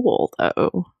cool,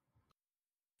 though.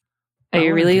 Are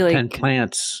you really like 10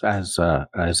 plants as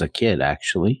a kid,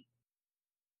 actually?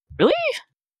 Really?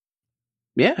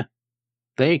 Yeah,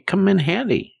 they come in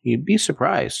handy. You'd be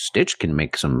surprised. Stitch can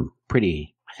make some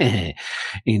pretty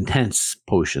intense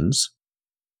potions.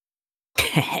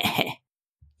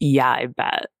 Yeah, I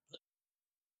bet.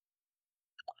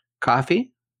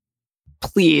 Coffee?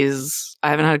 Please. I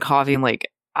haven't had coffee in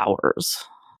like hours.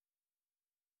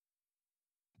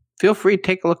 Feel free to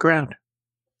take a look around.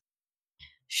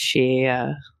 She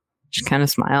just kind of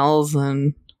smiles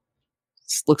and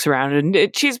just looks around,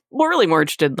 and she's really more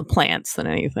interested in the plants than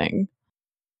anything.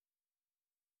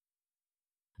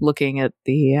 Looking at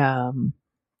the,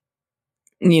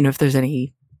 if there's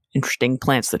any interesting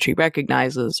plants that she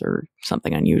recognizes or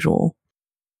something unusual.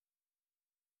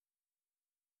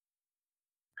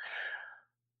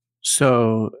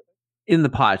 So in the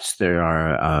pots, there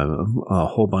are a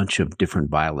whole bunch of different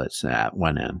violets at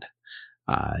one end,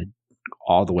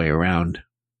 all the way around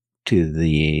to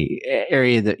the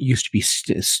area that used to be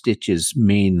Stitch's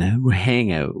main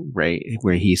hangout, right,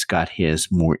 where he's got his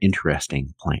more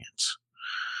interesting plants.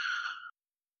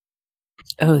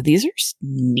 Oh, these are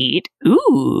neat.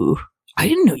 Ooh, I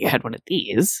didn't know you had one of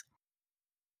these.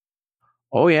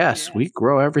 Oh, yes, we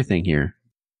grow everything here.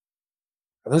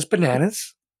 Are those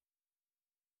bananas?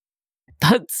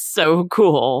 That's so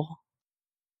cool.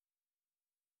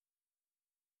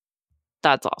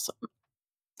 That's awesome.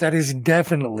 That is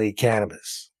definitely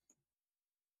cannabis.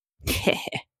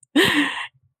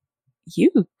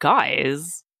 You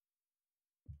guys.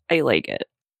 I like it.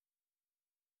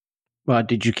 Well,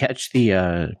 did you catch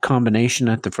the combination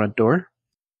at the front door?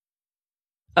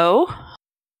 Oh?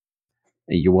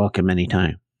 You're welcome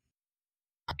anytime.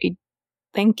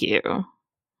 Thank you.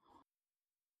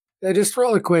 Just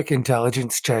roll a quick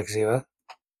intelligence check, Ziva.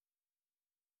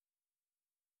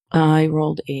 I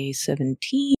rolled a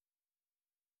 17.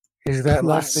 Is that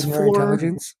less Plus than your 4.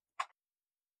 intelligence?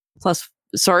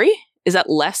 Sorry? Is that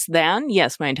less than?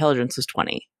 Yes, my intelligence is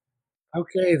 20.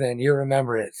 Okay, then you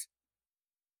remember it.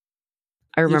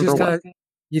 I remember what?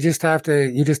 You just have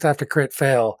to crit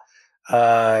fail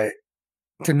to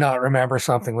not remember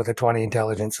something with a 20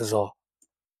 intelligence is all.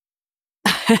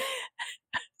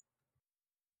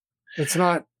 It's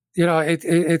not,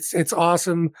 it's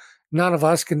awesome. None of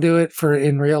us can do it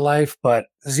in real life, but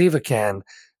Ziva can.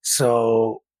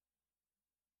 So,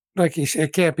 like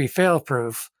it can't be fail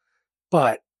proof,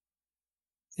 but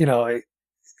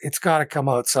it's got to come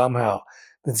out somehow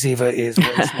that Ziva is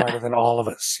way smarter than all of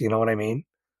us. You know what I mean?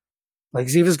 Like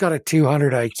Ziva's got a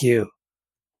 200 IQ.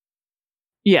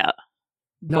 Yeah.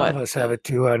 None of us have a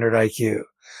 200 IQ.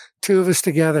 Two of us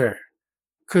together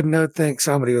couldn't outthink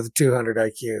somebody with a 200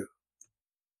 IQ.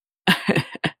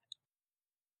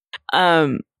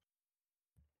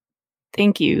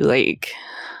 Thank you. Like,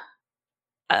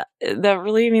 that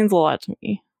really means a lot to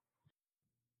me.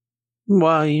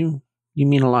 Well, you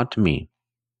mean a lot to me.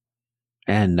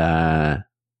 And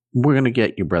we're going to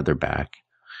get your brother back.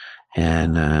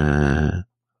 And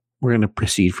we're going to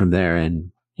proceed from there.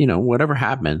 And, whatever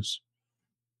happens,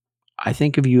 I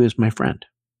think of you as my friend.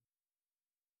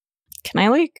 Can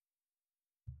I,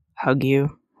 hug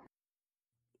you?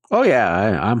 Oh,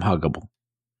 yeah, I'm huggable.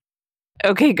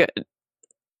 Okay, good.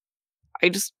 I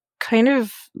just kind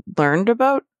of learned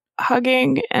about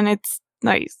hugging, and it's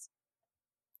nice.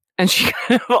 And she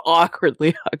kind of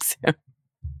awkwardly hugs him.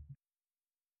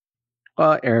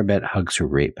 Well, Arabette hugs her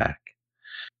right back.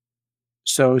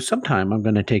 So sometime I'm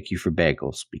going to take you for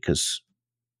bagels because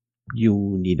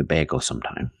you need a bagel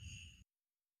sometime.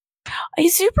 I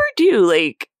super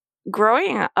do.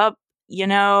 Growing up,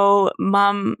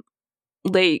 Mom,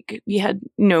 we had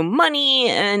no money,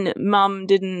 and Mom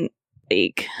didn't,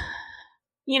 she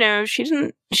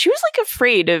was,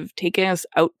 afraid of taking us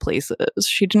out places.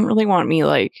 She didn't really want me,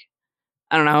 I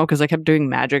don't know, because I kept doing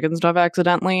magic and stuff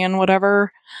accidentally and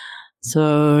whatever.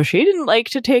 So she didn't like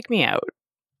to take me out.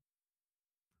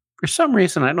 For some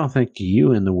reason, I don't think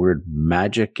you and the word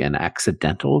magic and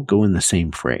accidental go in the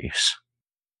same phrase.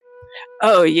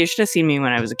 Oh, you should have seen me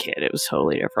when I was a kid. It was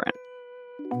totally different.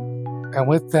 And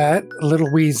with that,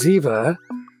 little wee Ziva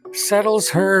settles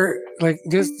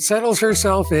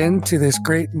herself into this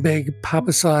great big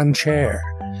papasan chair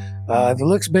that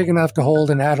looks big enough to hold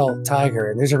an adult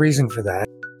tiger, and there's a reason for that.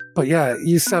 But yeah,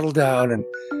 you settle down, and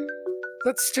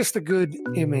that's just a good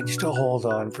image to hold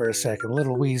on for a second.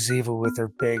 Little wee Ziva with her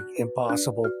big,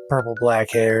 impossible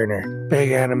purple-black hair and her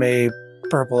big anime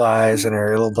purple eyes and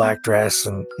her little black dress,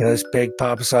 and this big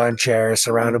papasan chair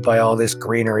surrounded by all this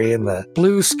greenery and the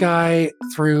blue sky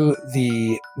through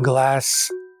the glass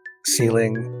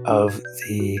ceiling of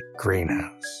the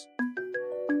greenhouse.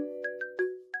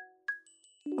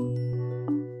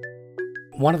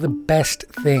 One of the best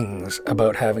things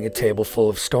about having a table full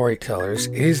of storytellers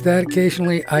is that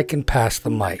occasionally I can pass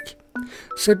the mic.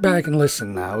 Sit back and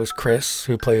listen now as Chris,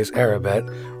 who plays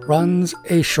Arabette, runs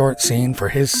a short scene for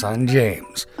his son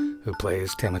James, who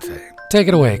plays Timotei. Take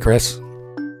it away, Chris.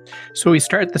 So we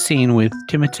start the scene with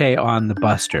Timotei on the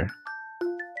Buster.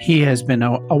 He has been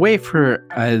away for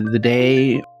the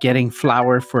day getting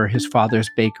flour for his father's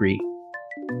bakery.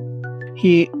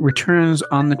 He returns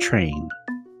on the train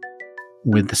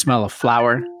with the smell of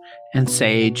flour and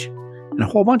sage and a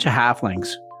whole bunch of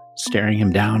halflings staring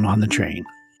him down on the train.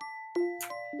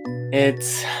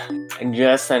 It's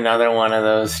just another one of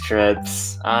those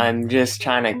trips. I'm just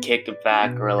trying to kick it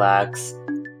back, relax.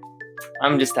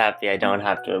 I'm just happy I don't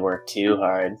have to work too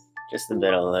hard. Just a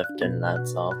bit of lifting,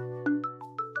 that's all.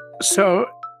 So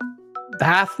the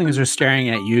halflings are staring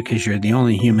at you because you're the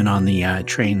only human on the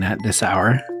train at this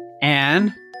hour.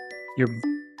 And you're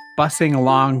bussing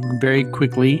along very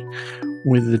quickly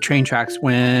with the train tracks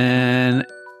when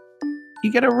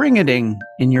you get a ring-a-ding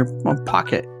in your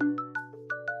pocket.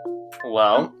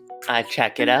 Well, I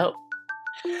check it out.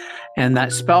 And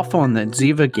that spell phone that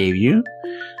Ziva gave you,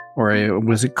 or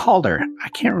was it Calder? I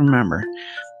can't remember.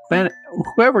 But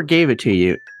whoever gave it to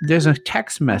you, there's a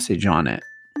text message on it.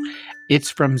 It's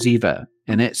from Ziva,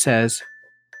 and it says,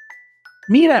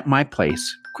 "Meet at my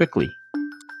place, quickly."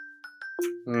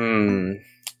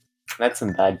 That's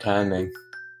some bad timing.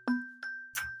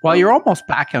 Well, you're almost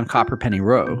back on Copperpenny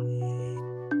Row.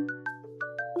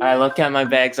 I look at my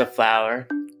bags of flour,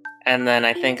 and then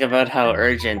I think about how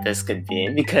urgent this could be,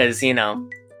 because,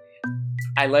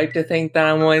 I like to think that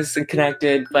I'm always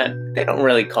connected, but they don't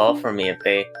really call for me if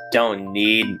they don't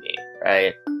need me,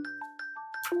 right?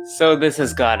 So this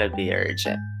has gotta be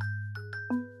urgent.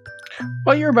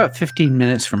 Well, you're about 15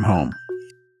 minutes from home.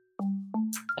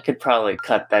 I could probably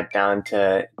cut that down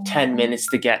to 10 minutes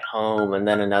to get home, and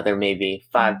then another maybe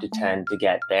 5 to 10 to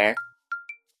get there.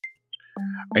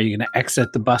 Are you going to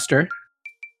exit the Buster?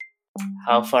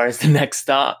 How far is the next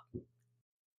stop?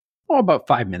 Oh, about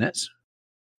 5 minutes.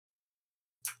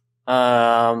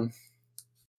 Well,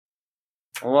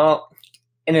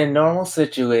 in a normal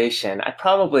situation, I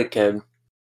probably could,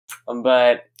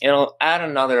 but it'll add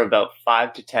another about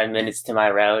 5 to 10 minutes to my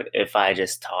route if I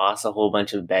just toss a whole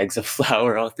bunch of bags of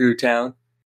flour all through town.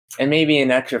 And maybe an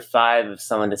extra 5 if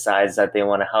someone decides that they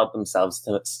want to help themselves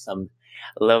to some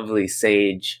lovely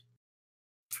sage.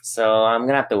 So I'm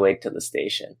gonna have to wait till the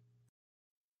station.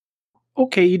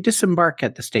 Okay, you disembark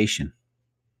at the station.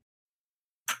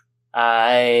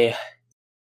 I'm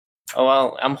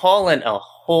hauling a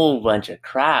whole bunch of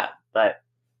crap, but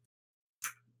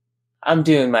I'm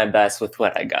doing my best with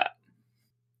what I got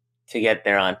to get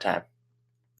there on time.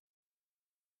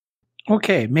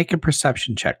 Okay, make a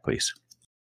perception check, please.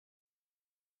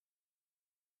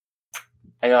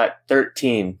 I got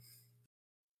 13.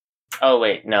 Oh,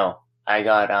 wait, no. I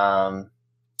got,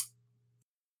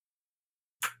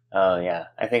 oh, yeah.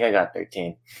 I think I got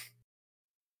 13.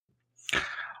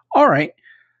 All right.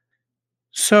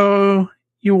 So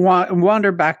you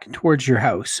wander back towards your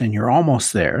house, and you're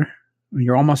almost there.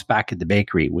 You're almost back at the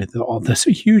bakery with all this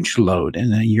huge load,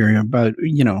 and then you're about,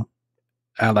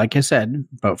 like I said,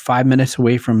 about 5 minutes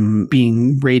away from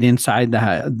being right inside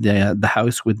the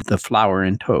house with the flour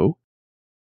in tow.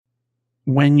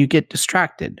 When you get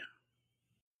distracted,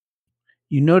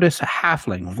 you notice a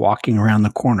halfling walking around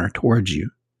the corner towards you.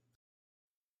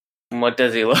 What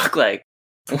does he look like?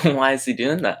 Why is he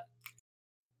doing that?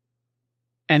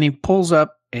 And he pulls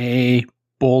up a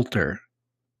bolter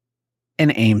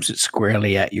and aims it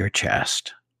squarely at your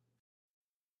chest.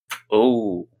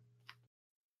 Oh.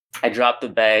 I drop the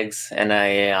bags and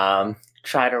I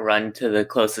try to run to the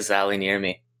closest alley near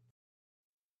me.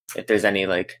 If there's any,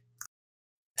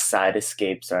 side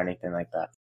escapes or anything like that.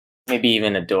 Maybe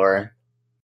even a door.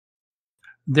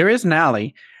 There is an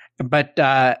alley, but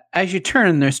as you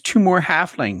turn, there's 2 more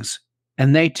halflings,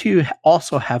 and they too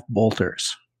also have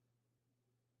bolters.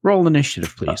 Roll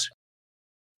initiative, please.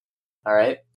 All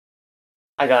right.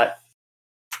 I got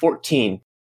 14.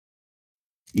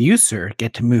 You, sir,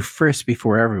 get to move first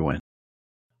before everyone.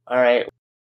 All right.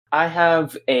 I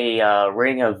have a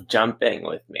ring of jumping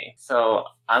with me, so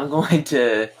I'm going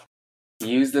to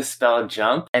use the spell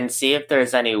jump and see if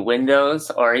there's any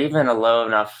windows or even a low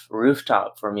enough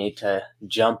rooftop for me to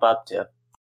jump up to.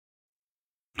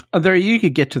 There, you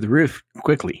could get to the roof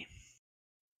quickly.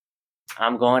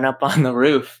 I'm going up on the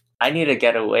roof. I need to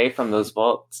get away from those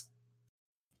bolts.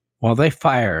 Well, they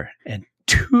fire, and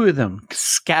 2 of them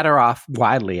scatter off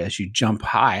wildly as you jump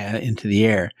high into the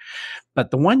air.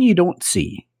 But the one you don't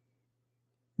see,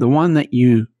 the one that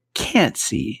you can't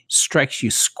see, strikes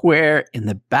you square in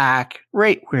the back,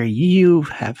 right where you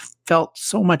have felt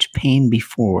so much pain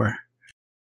before.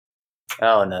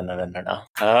 Oh, no.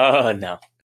 Oh, no.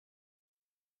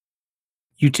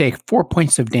 You take 4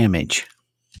 points of damage.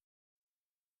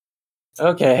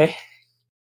 Okay.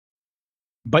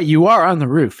 But you are on the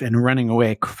roof and running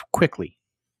away quickly.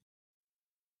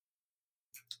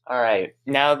 All right.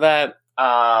 Now that,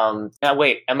 now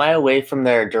wait, am I away from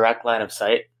their direct line of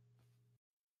sight?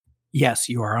 Yes,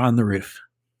 you are on the roof.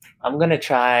 I'm going to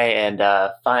try and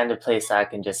find a place I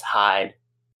can just hide.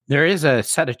 There is a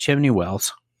set of chimney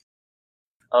wells.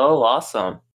 Oh,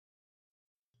 awesome.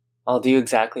 I'll do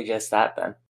exactly just that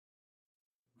then.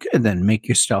 Good, then make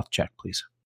your stealth check, please.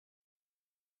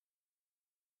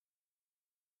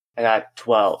 I got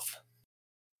 12.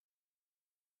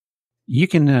 You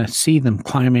can see them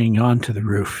climbing onto the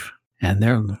roof, and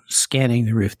they're scanning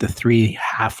the roof, the 3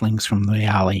 halflings from the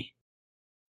alley.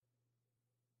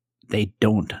 They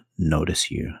don't notice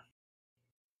you.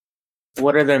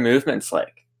 What are their movements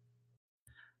like?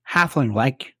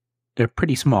 Halfling-like, they're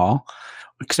pretty small,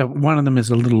 except one of them is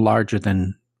a little larger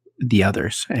than the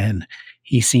others, and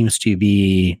he seems to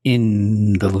be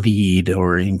in the lead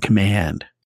or in command.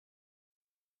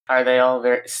 Are they all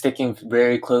sticking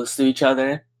very close to each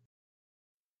other?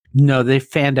 No, they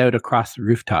fanned out across the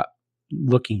rooftop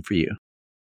looking for you.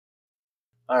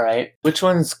 All right. Which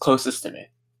one's closest to me?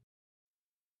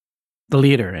 The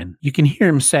leader, and you can hear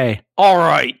him say, "All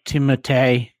right,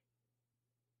 Timotei.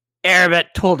 Arabet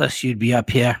told us you'd be up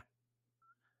here.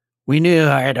 We knew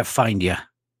how to find you.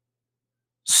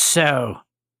 So,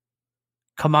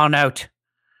 come on out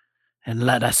and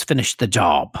let us finish the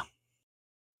job."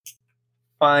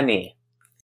 Funny.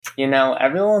 You know,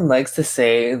 everyone likes to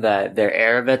say that they're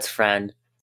Arabet's friend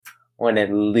when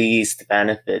it least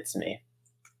benefits me.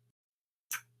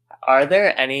 Are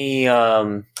there any,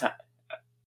 are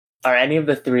any of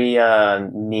the 3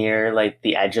 near, like,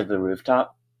 the edge of the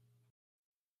rooftop?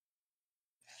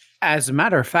 As a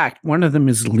matter of fact, one of them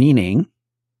is leaning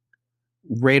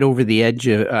right over the edge,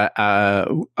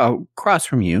 across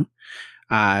from you,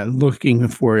 looking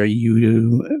for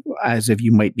you as if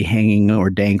you might be hanging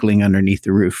or dangling underneath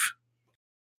the roof.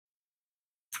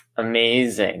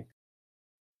 Amazing.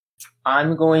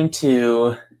 I'm going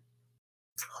to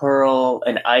hurl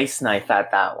an ice knife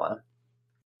at that one.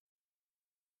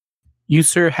 You,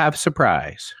 sir, have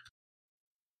surprise.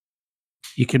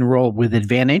 You can roll with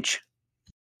advantage.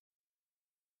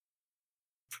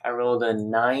 I rolled a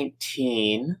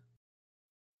 19,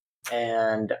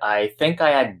 and I think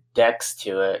I had dex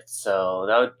to it, so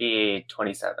that would be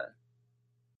 27.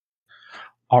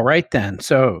 All right, then.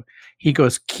 So he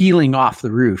goes keeling off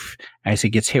the roof as he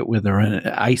gets hit with an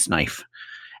ice knife,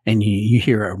 and you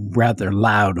hear a rather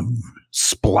loud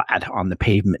splat on the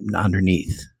pavement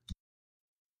underneath.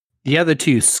 The other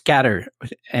 2 scatter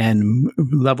and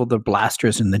level the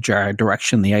blasters in the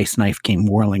direction the ice knife came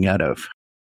whirling out of.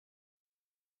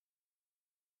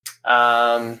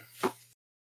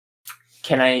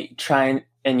 Can I try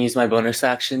and use my bonus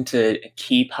action to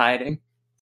keep hiding?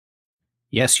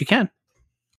 Yes, you can.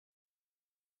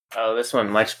 Oh, this one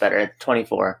much better.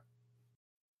 24.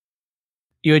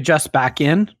 You adjust back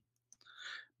in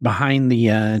behind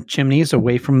the chimneys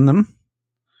away from them.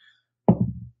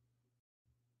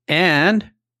 And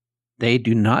they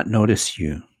do not notice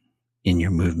you in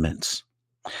your movements.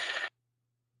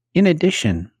 In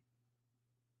addition,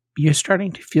 you're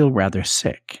starting to feel rather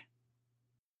sick.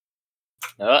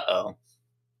 Uh-oh.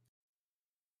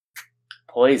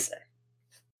 Poison.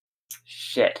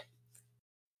 Shit.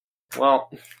 Well,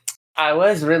 I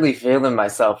was really feeling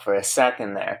myself for a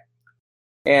second there.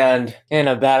 And in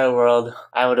a better world,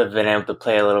 I would have been able to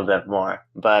play a little bit more.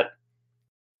 But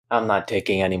I'm not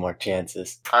taking any more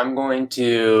chances. I'm going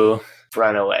to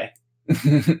run away.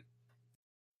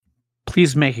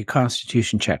 Please make a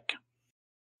constitution check.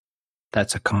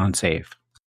 That's a con save.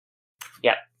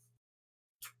 Yep.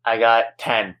 I got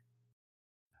 10.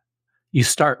 You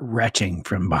start retching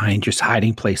from behind your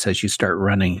hiding place as you start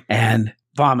running, and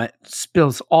vomit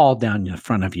spills all down in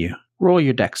front of you. Roll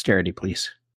your dexterity, please.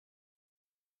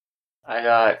 I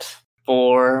got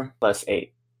 4 plus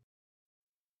 8.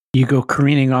 You go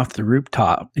careening off the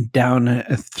rooftop and down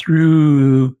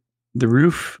through the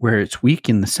roof where it's weak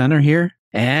in the center here,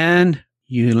 and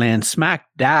you land smack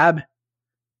dab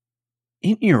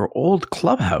in your old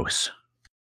clubhouse.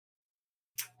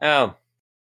 Oh.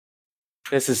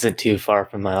 This isn't too far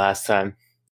from my last time.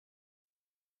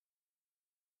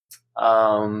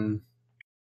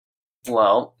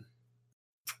 Well,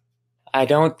 I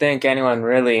don't think anyone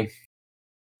really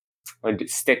would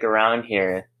stick around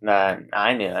here that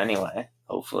I knew anyway,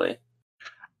 hopefully.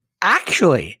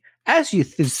 Actually, as you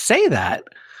say that,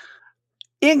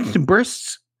 in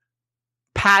bursts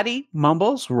Patty,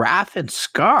 Mumbles, Raph, and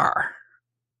Scar.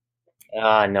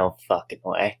 No fucking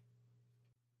way.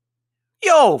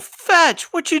 Yo,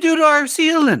 Fetch, what you do to our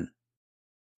ceiling?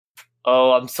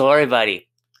 Oh, I'm sorry, buddy.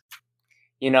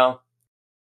 You know,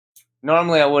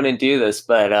 normally I wouldn't do this,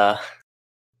 but,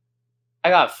 I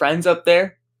got friends up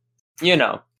there. You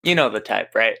know the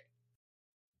type, right?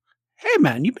 Hey,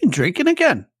 man, you been drinking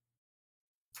again?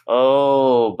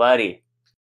 Oh, buddy.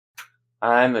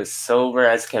 I'm as sober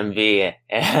as can be,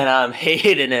 and I'm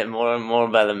hating it more and more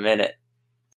by the minute.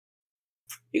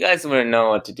 You guys wouldn't know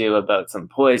what to do about some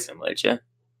poison, would you?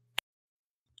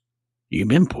 You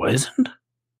been poisoned?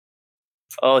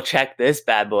 Oh, check this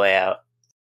bad boy out.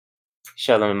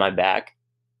 Show them in my back.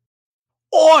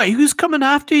 Oi, who's coming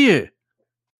after you?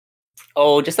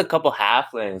 Oh, just a couple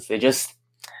halflings. They just,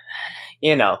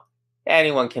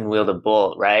 anyone can wield a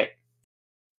bolt, right?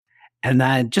 And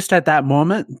then just at that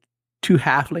moment, 2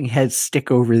 halfling heads stick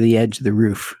over the edge of the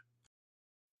roof.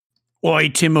 Oi,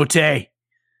 Timotei.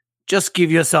 Just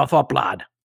give yourself up, lad.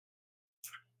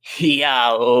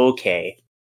 Yeah, okay.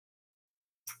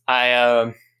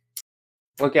 I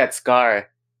look at Scar,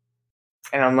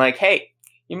 and I'm like, hey,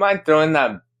 you mind throwing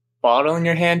that bottle in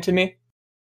your hand to me?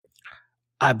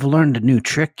 I've learned a new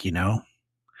trick, you know.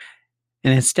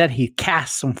 And instead, he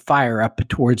casts some fire up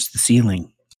towards the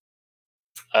ceiling.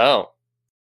 Oh,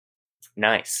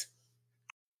 nice.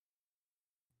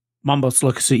 Mumbles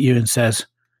looks at you and says,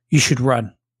 you should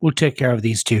run. We'll take care of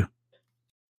these 2.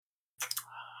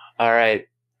 All right.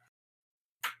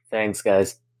 Thanks,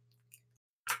 guys.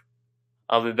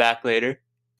 I'll be back later.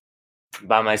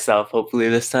 By myself, hopefully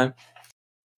this time.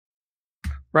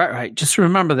 Right. Just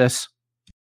remember this.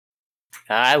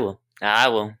 I will.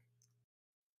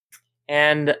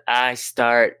 And I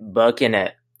start booking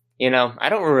it. I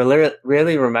don't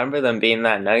really remember them being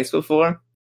that nice before.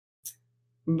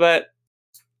 But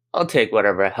I'll take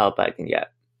whatever help I can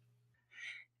get.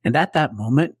 And at that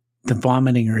moment, the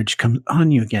vomiting urge comes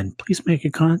on you again. Please make a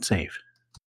con save.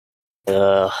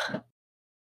 Ugh.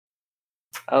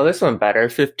 Oh, this one better.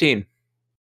 15.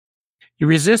 You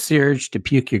resist the urge to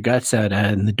puke your guts out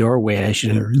in the doorway as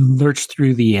you lurch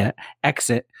through the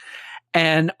exit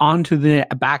and onto the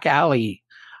back alley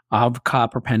of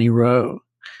Copperpenny Row.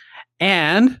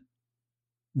 And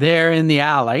there in the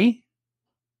alley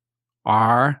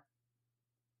are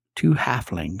 2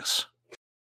 halflings.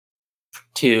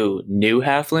 2 new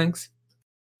halflings?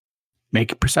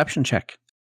 Make a perception check.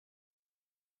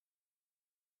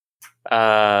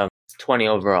 20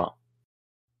 overall.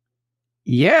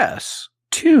 Yes,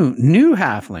 2 new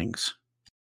halflings.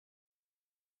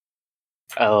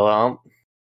 Oh, well.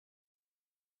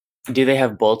 Do they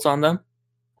have bolts on them?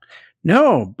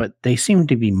 No, but they seem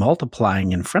to be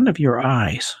multiplying in front of your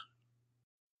eyes.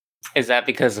 Is that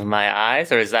because of my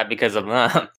eyes, or is that because of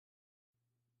them?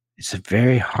 It's a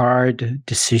very hard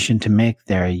decision to make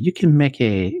there. You can make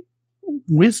a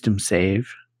wisdom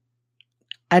save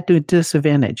at a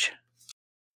disadvantage.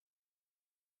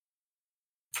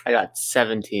 I got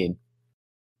 17.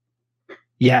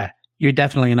 Yeah, you're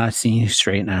definitely not seeing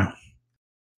straight now.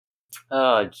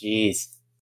 Oh, jeez.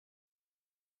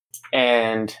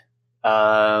 And,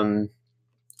 You're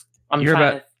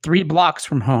about 3 blocks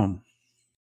from home.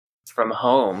 From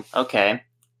home, okay.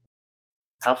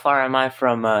 How far am I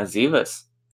from Zivas?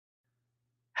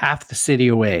 Half the city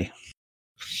away.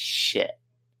 Shit.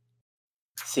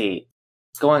 See,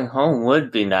 going home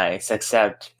would be nice,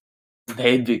 except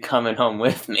they'd be coming home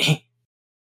with me.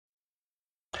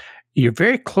 You're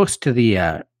very close to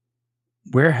the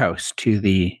warehouse, to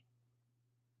the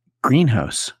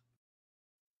greenhouse.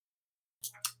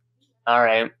 All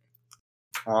right.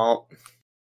 Well,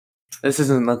 this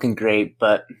isn't looking great,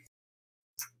 but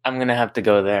I'm going to have to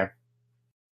go there.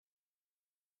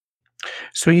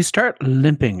 So you start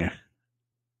limping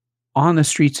on the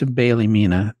streets of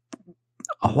Ballymena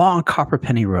along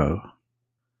Copperpenny Row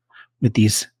with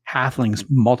these halflings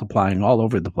multiplying all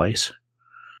over the place.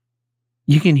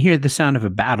 You can hear the sound of a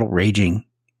battle raging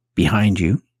behind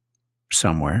you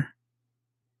somewhere.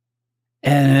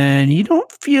 And you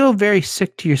don't feel very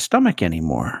sick to your stomach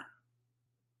anymore.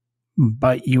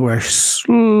 But you are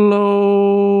slowly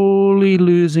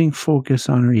losing focus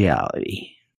on reality.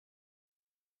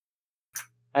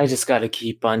 I just got to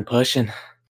keep on pushing.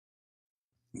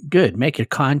 Good. Make a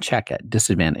con check at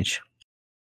disadvantage.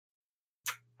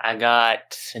 I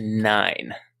got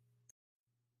 9.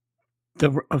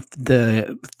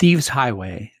 The Thieves'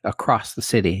 Highway across the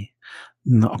city,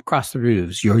 across the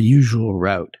roofs, your usual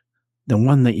route, the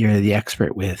one that you're the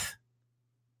expert with,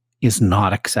 is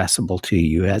not accessible to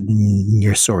you at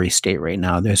your sorry state right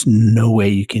now. There's no way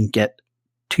you can get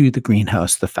to the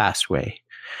greenhouse the fast way.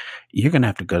 You're going to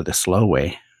have to go the slow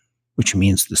way, which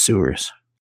means the sewers.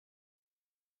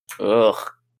 Ugh.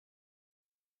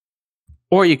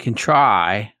 Or you can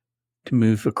try to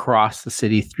move across the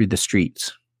city through the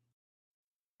streets.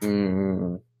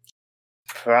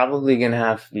 Probably going to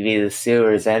have to be the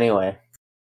sewers anyway.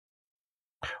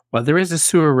 Well, there is a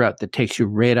sewer route that takes you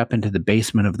right up into the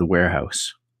basement of the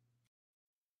warehouse.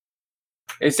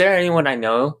 Is there anyone I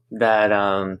know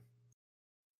that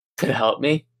could help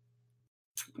me?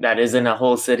 That isn't a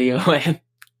whole city away?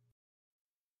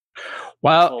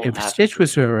 Well, if Stitch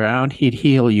was around, he'd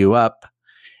heal you up.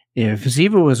 If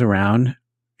Ziva was around,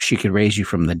 she could raise you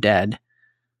from the dead.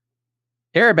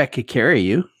 Arabeck could carry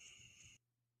you.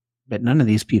 But none of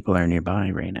these people are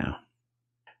nearby right now.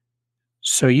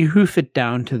 So you hoof it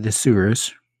down to the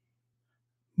sewers,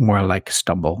 more like a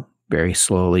stumble, very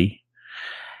slowly,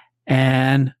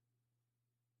 and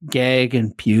gag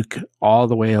and puke all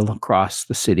the way across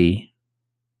the city,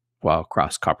 well,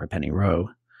 across Copperpenny Row.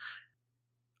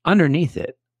 Underneath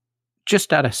it,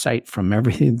 just out of sight from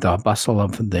everything, the bustle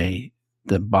of the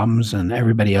bums and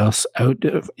everybody else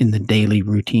in the daily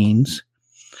routines,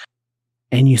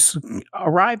 and you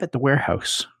arrive at the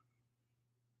warehouse.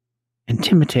 And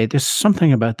Timotei, there's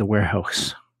something about the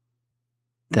warehouse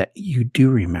that you do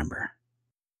remember.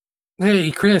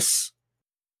 Hey, Chris,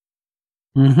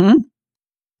 Mm-hmm.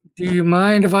 do you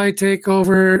mind if I take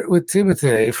over with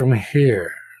Timotei from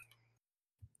here?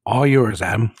 All yours,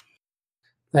 Adam.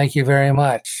 Thank you very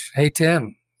much. Hey,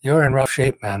 Tim, you're in rough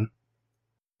shape, man.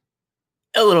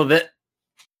 A little bit.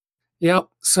 Yep.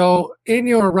 So in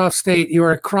your rough state, you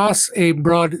are across a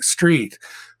broad street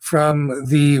from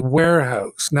the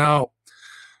warehouse. Now,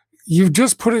 you've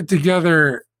just put it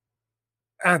together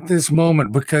at this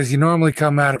moment because you normally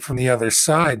come at it from the other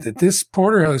side, that this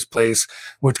porterhouse place,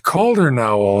 which Calder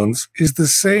now owns, is the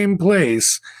same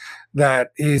place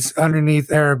that is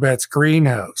underneath Arabette's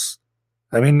greenhouse.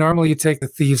 I mean, normally you take the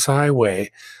Thieves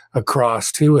Highway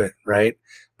across to it, right?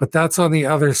 But that's on the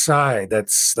other side.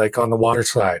 That's like on the water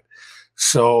side.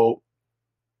 So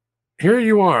here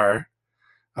you are,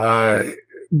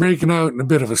 breaking out in a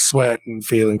bit of a sweat and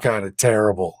feeling kind of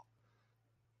terrible.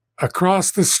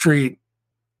 Across the street,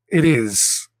 it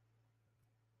is,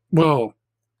 well,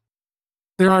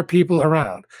 there are people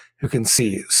around who can see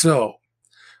you. So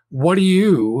what are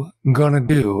you going to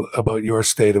do about your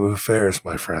state of affairs,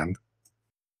 my friend?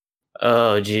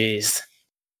 Oh, geez.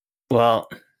 Well,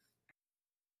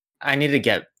 I need to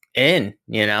get in,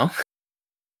 you know?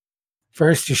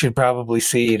 First, you should probably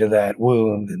see to that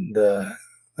wound and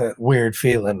that weird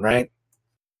feeling, right?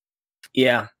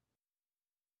 Yeah.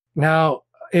 Now,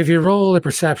 if you roll a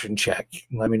perception check,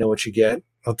 let me know what you get.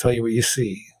 I'll tell you what you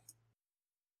see.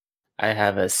 I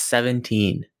have a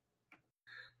 17.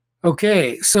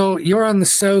 Okay, so you're on the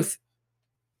southeast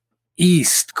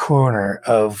corner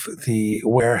of the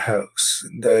warehouse,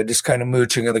 just kind of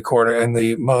mooching in the corner in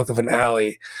the mouth of an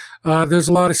alley. There's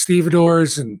a lot of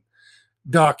stevedores and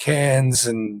dock hands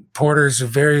and porters of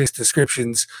various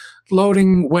descriptions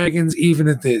loading wagons even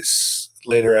at this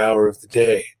later hour of the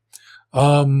day.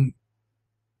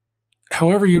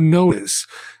 However, you notice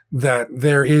that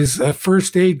there is a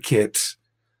first aid kit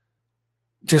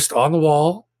just on the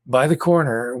wall by the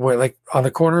corner, where, like, on the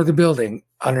corner of the building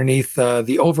underneath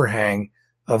the overhang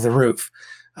of the roof.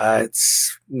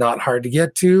 It's not hard to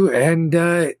get to, and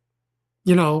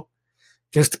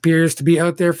just appears to be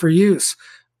out there for use.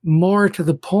 More to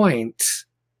the point,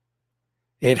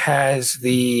 it has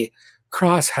the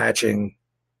cross hatching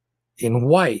in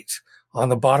white on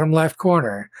the bottom left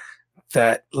corner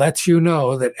that lets you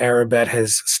know that Arabette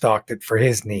has stocked it for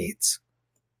his needs.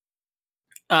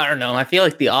 I don't know. I feel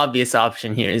like the obvious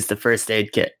option here is the first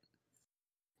aid kit.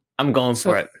 I'm going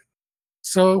for it.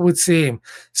 So it would seem.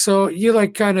 So you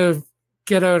kind of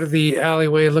get out of the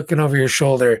alleyway looking over your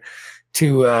shoulder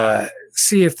to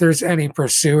see if there's any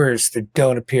pursuers. There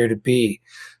don't appear to be.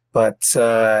 But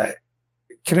can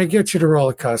I get you to roll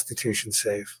a Constitution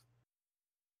save?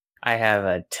 I have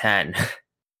a 10.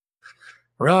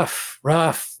 Rough,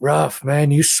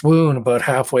 man. You swoon about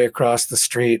halfway across the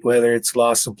street, whether it's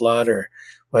loss of blood or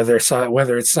whether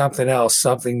it's something else.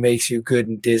 Something makes you good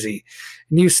and dizzy.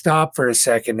 And you stop for a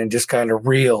second and just kind of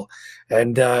reel.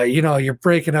 And, you're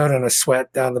breaking out in a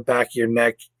sweat down the back of your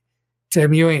neck.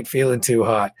 Tim, you ain't feeling too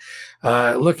hot.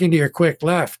 Looking to your quick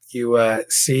left, you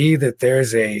see that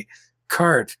there's a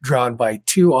cart drawn by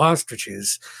two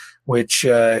ostriches, which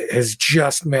has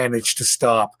just managed to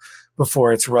stop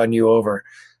before it's run you over.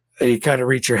 You kind of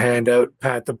reach your hand out,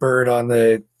 pat the bird on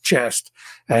the chest,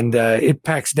 and it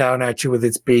pecks down at you with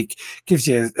its beak, gives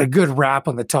you a good rap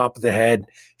on the top of the head,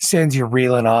 sends you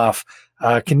reeling off.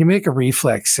 Can you make a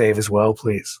reflex save as well,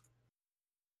 please?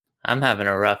 I'm having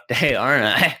a rough day, aren't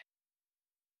I?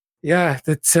 Yeah,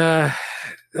 that's the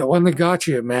one that got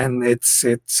you, man. It's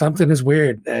something is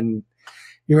weird, and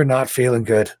you are not feeling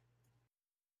good.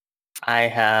 I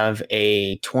have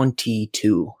a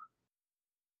 22.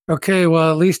 Okay,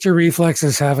 well, at least your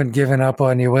reflexes haven't given up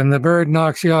on you. When the bird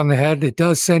knocks you on the head, it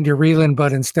does send you reeling,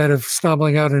 but instead of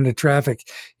stumbling out into traffic,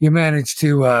 you manage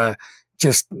to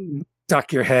just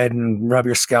duck your head and rub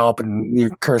your scalp, and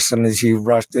you're cursing as you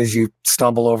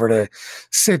stumble over to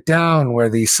sit down where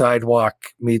the sidewalk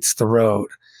meets the road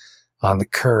on the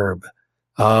curb.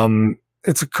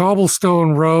 It's a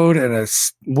cobblestone road and a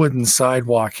wooden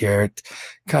sidewalk here. It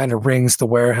kind of rings the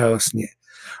warehouse, and you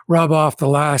rub off the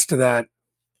last of that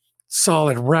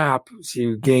solid wrap as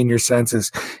you gain your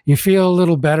senses. You feel a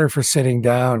little better for sitting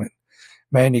down.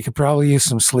 Man, you could probably use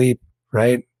some sleep,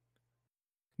 right?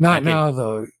 Not now,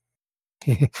 though.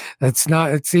 That's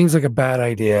not, it seems like a bad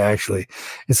idea, actually.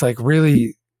 It's like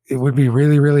really, it would be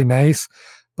really, really nice,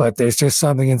 but there's just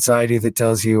something inside you that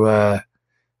tells you a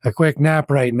quick nap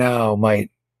right now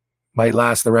might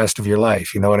last the rest of your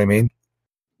life. You know what I mean?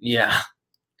 Yeah,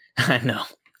 I know.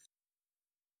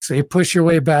 So you push your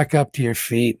way back up to your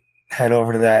feet, head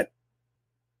over to that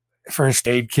first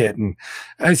aid kit, and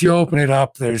as you open it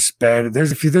up, there's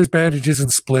bandages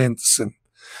and splints, and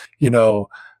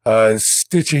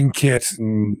stitching kit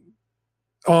and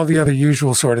all the other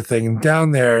usual sort of thing. And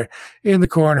down there in the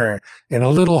corner, in a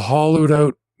little hollowed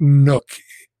out nook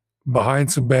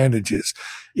behind some bandages,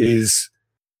 is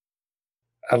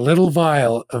a little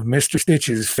vial of Mr.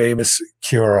 Stitch's famous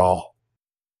cure-all.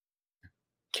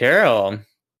 Carol,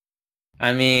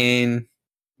 I mean,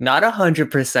 not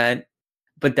 100%,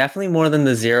 but definitely more than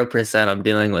the 0% I'm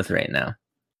dealing with right now.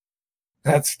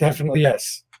 That's definitely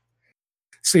yes.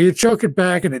 So you choke it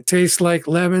back and it tastes like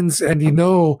lemons, and you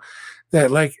know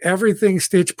that like everything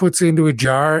Stitch puts into a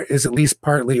jar is at least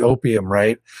partly opium,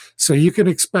 right? So you can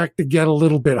expect to get a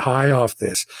little bit high off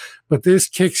this, but this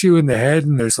kicks you in the head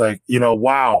and there's like,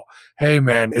 wow, hey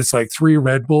man, it's like 3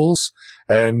 Red Bulls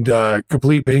and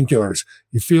complete painkillers.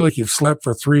 You feel like you've slept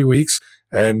for 3 weeks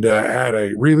and had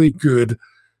a really good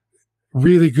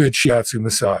shiatsu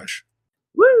massage.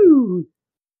 Woo!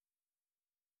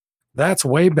 That's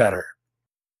way better.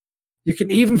 You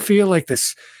can even feel like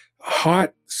this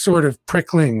hot sort of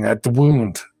prickling at the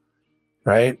wound,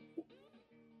 right?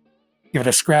 Give it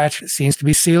a scratch. It seems to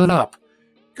be sealing up.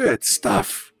 Good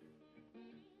stuff.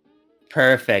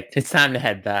 Perfect. It's time to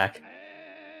head back.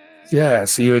 Yeah,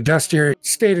 so you adjust your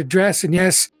stated dress, and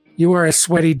yes, you are a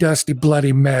sweaty, dusty,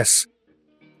 bloody mess.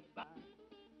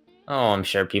 Oh, I'm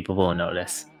sure people will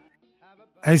notice.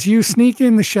 As you sneak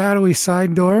in the shadowy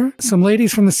side door, some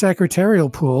ladies from the secretarial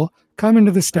pool come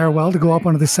into the stairwell to go up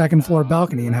onto the second floor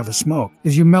balcony and have a smoke.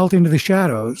 As you melt into the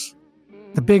shadows,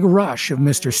 the big rush of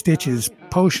Mr. Stitch's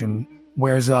potion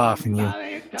wears off and you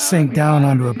sink down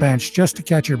onto a bench just to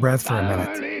catch your breath for a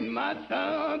minute.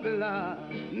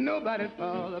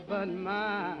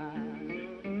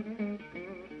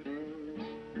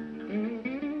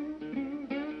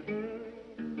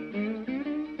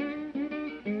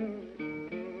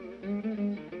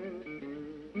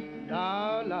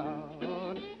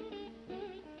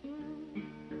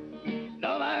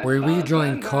 We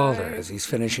rejoin Calder as he's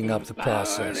finishing up the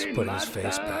process, putting his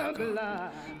face back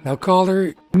on. Now,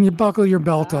 Calder, when you buckle your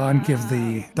belt on, give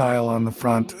the dial on the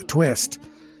front a twist,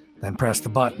 then press the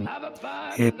button.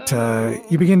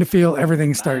 You begin to feel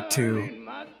everything start to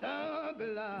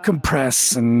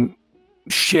compress and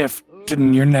shift,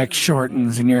 and your neck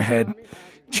shortens, and your head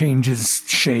changes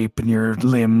shape, and your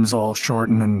limbs all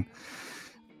shorten and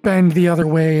bend the other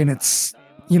way, and it's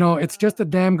just a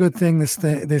damn good thing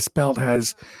this belt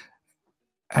has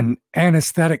an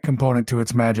anesthetic component to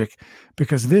its magic,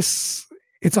 because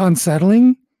it's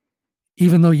unsettling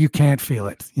even though you can't feel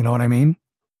it. You know what I mean?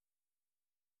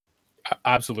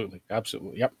 Absolutely.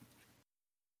 Yep.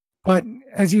 But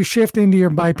as you shift into your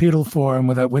bipedal form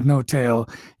with no tail,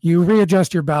 you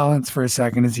readjust your balance for a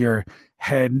second as your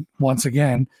head once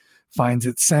again finds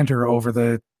its center over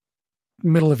the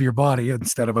middle of your body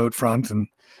instead of out front and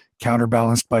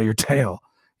counterbalanced by your tail.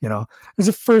 There's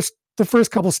the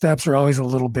first couple steps are always a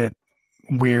little bit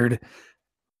weird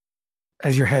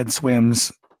as your head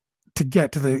swims to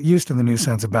get used to the new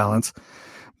sense of balance.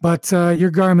 But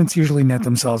your garments usually knit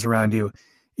themselves around you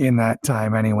in that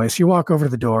time anyway. So you walk over to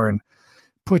the door and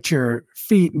put your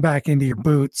feet back into your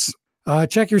boots.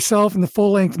 Check yourself in the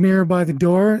full-length mirror by the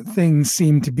door. Things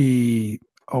seem to be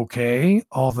okay,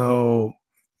 although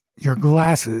your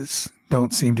glasses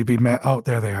don't seem to be met. Oh,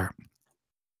 there they are.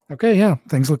 Okay, yeah,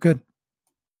 things look good.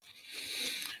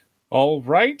 All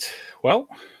right. Well,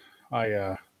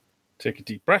 I take a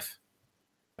deep breath,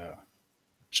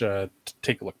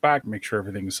 take a look back, make sure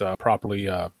everything's properly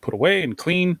put away and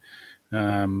clean.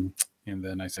 And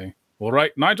then I say, all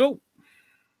right, Nigel,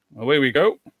 away we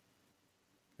go.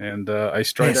 And I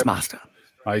stride yes, out, master.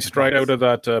 I stride out of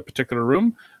that particular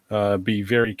room, be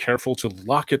very careful to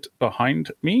lock it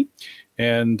behind me,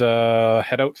 and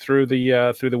head out through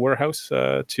the warehouse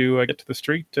to get to the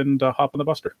street and hop on the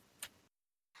buster.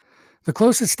 The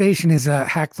closest station is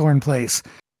Hackthorn Place,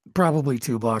 probably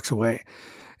 2 blocks away.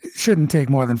 It shouldn't take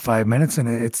more than 5 minutes, and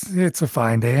it's a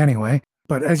fine day anyway.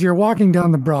 But as you're walking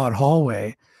down the broad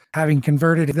hallway, having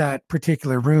converted that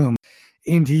particular room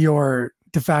into your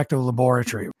de facto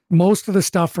laboratory, most of the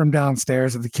stuff from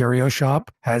downstairs at the curio shop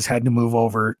has had to move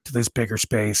over to this bigger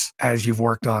space as you've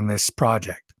worked on this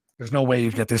project. There's no way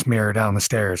you'd get this mirror down the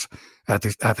stairs at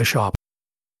the shop.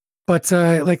 But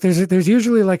like there's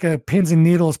usually like a pins and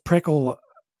needles prickle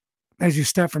as you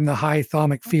step from the high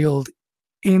thermic field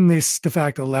in this de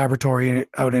facto laboratory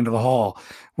out into the hall,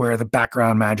 where the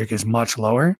background magic is much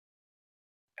lower.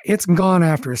 It's gone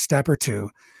after a step or two.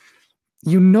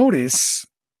 You notice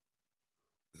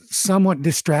somewhat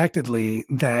distractedly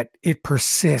that it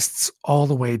persists all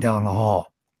the way down the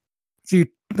hall. So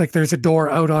there's a door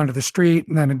out onto the street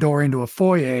and then a door into a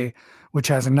foyer, which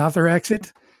has another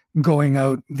exit going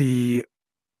out the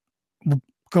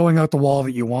wall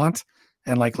that you want,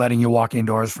 and like letting you walk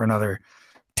indoors for another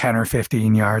 10 or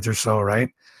 15 yards or so, right?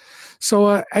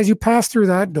 So as you pass through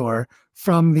that door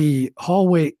from the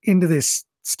hallway into this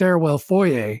stairwell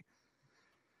foyer,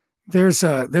 there's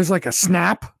like a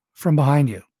snap from behind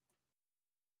you.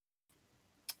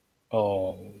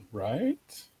 All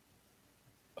right.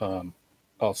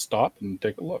 I'll stop and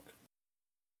take a look.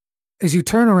 As you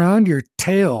turn around, your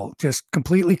tail just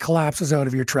completely collapses out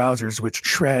of your trousers, which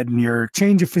shred, and your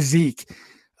change of physique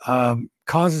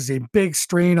causes a big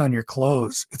strain on your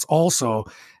clothes. It's also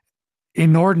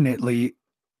inordinately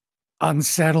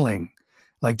unsettling.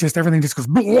 Like just everything just goes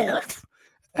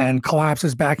and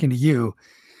collapses back into you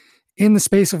in the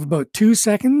space of about 2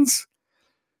 seconds,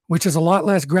 which is a lot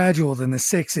less gradual than the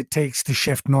 6 it takes to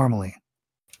shift normally.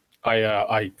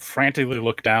 I frantically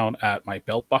look down at my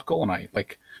belt buckle and I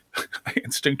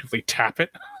instinctively tap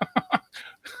it.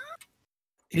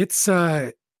 It's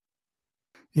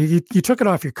you took it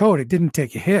off your coat. It didn't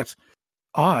take a hit.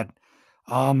 Odd.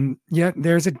 Yeah,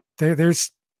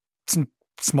 there's some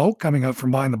smoke coming out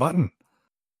from behind the button.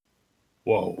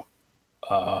 Whoa.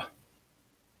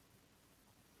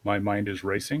 My mind is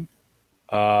racing.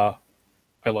 I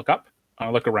look up. I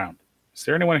look around. Is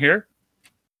there anyone here?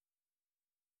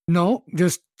 No,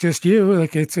 just you.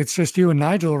 Like it's just you and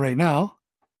Nigel right now.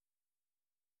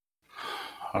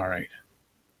 All right.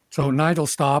 So Nigel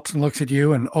stops and looks at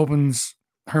you and opens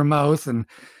her mouth and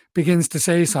begins to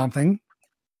say something,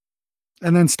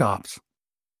 and then stops.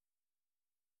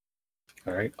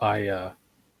 All right.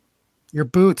 Your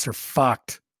boots are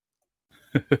fucked.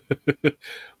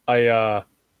 I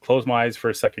close my eyes for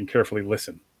a second, carefully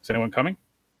listen. Is anyone coming?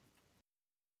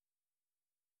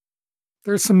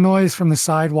 There's some noise from the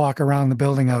sidewalk around the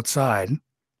building outside,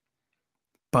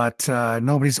 but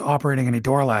nobody's operating any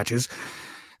door latches.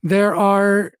 There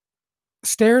are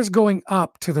stairs going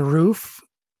up to the roof,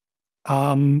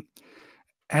 and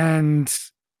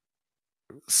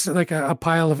so like a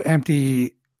pile of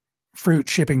empty fruit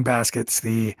shipping baskets,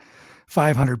 the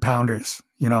 500-pounders,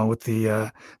 with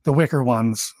the wicker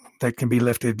ones that can be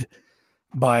lifted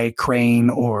by crane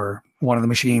or one of the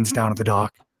machines down at the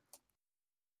dock.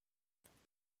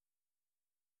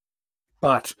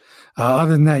 But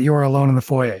other than that, you're alone in the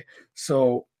foyer.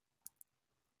 So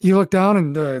you look down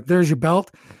and there's your belt.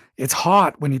 It's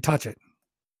hot when you touch it.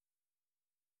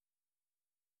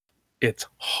 It's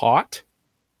hot?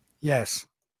 Yes.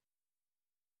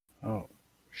 Oh,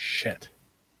 shit.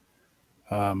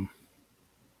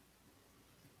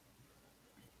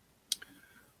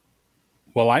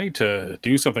 Well, I need to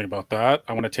do something about that.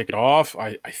 I want to take it off.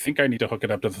 I think I need to hook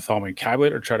it up to the thalmic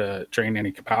tablet or try to drain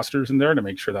any capacitors in there to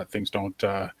make sure that things don't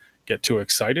get too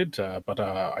excited. But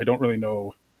I don't really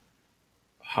know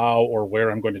how or where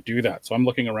I'm going to do that. So I'm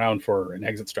looking around for an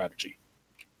exit strategy.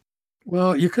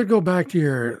 Well, you could go back to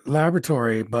your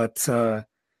laboratory, but, yeah,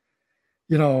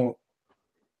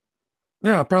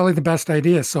 probably the best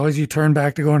idea. So as you turn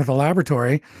back to go into the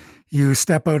laboratory, you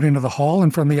step out into the hall,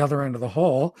 and from the other end of the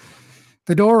hall,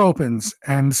 the door opens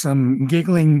and some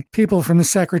giggling people from the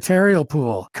secretarial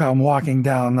pool come walking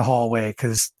down the hallway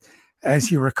because,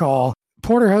 as you recall,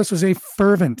 Porterhouse was a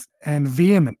fervent and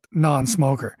vehement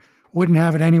non-smoker. Wouldn't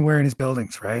have it anywhere in his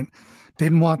buildings, right?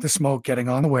 Didn't want the smoke getting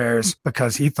on the wares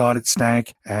because he thought it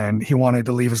stank, and he wanted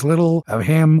to leave as little of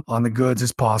him on the goods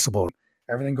as possible.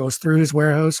 Everything goes through his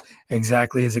warehouse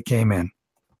exactly as it came in.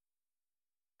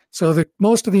 So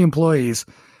most of the employees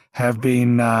have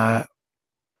been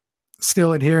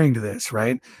still adhering to this,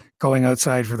 right? Going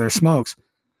outside for their smokes,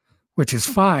 which is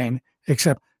fine,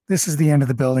 except this is the end of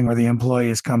the building where the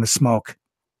employees come to smoke.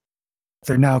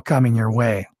 They're now coming your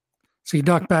way. So you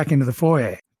duck back into the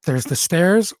foyer. There's the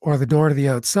stairs or the door to the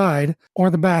outside or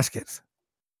the basket.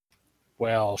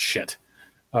 Well, shit.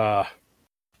 All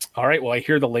right, well, I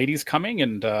hear the ladies coming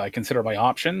and I consider my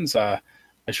options. I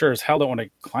sure as hell don't want to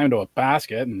climb into a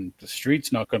basket, and the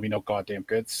street's not going to be no goddamn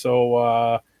good. So,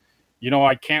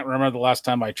 I can't remember the last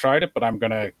time I tried it, but I'm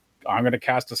gonna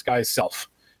cast Disguise Self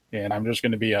And I'm just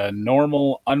going to be a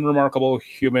normal, unremarkable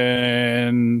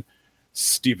human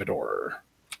stevedore.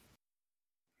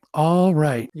 All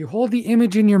right. You hold the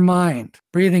image in your mind.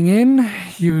 Breathing in,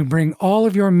 you bring all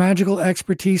of your magical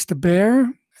expertise to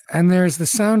bear, and there's the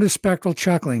sound of spectral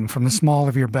chuckling from the small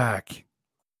of your back.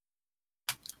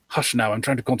 Hush now, I'm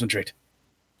trying to concentrate.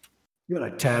 You're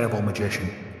a terrible magician.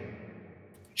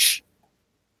 Shh.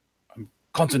 I'm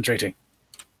concentrating.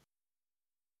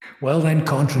 Well then,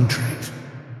 concentrate.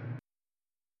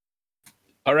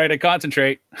 All right, I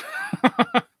concentrate.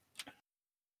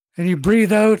 And you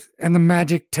breathe out, and the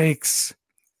magic takes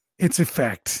its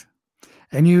effect.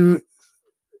 And you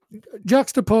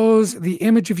juxtapose the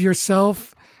image of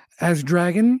yourself as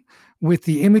dragon with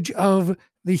the image of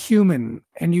the human,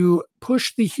 and you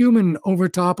push the human over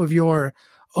top of your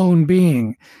own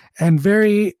being, and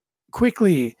very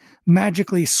quickly,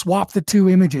 magically swap the two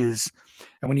images.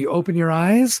 And when you open your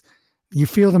eyes, you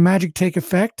feel the magic take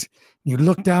effect. You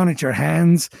look down at your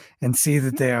hands and see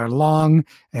that they are long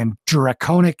and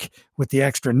draconic with the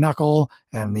extra knuckle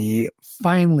and the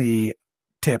finely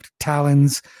tipped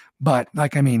talons, but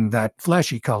that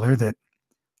fleshy color that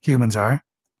humans are.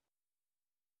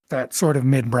 That sort of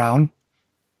mid-brown.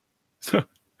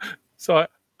 So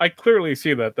I clearly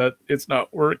see that it's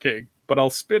not working, but I'll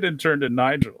spin and turn to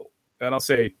Nigel and I'll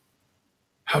say,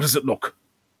 how does it look?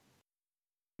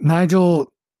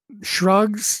 Nigel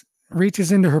shrugs,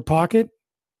 reaches into her pocket,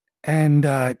 and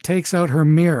takes out her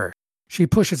mirror. She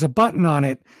pushes a button on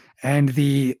it, and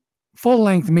the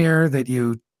full-length mirror that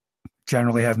you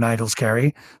generally have Nigels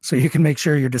carry, so you can make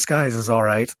sure your disguise is all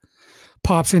right,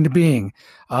 pops into being.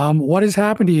 What has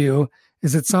happened to you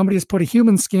is that somebody has put a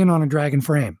human skin on a dragon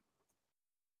frame.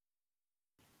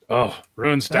 Oh,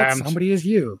 runes, That damned. somebody is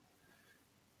you.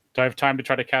 Do I have time to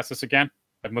try to cast this again?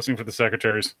 I'm listening for the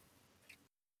secretaries.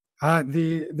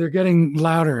 They're getting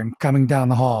louder and coming down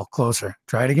the hall closer.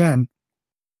 Try it again.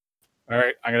 All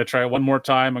right, I'm going to try it one more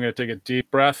time. I'm going to take a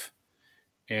deep breath,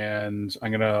 and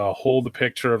I'm going to hold the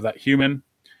picture of that human,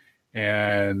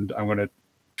 and I'm going to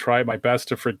try my best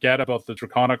to forget about the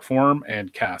draconic form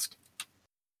and cast.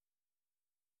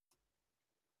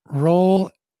 Roll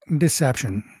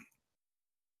deception.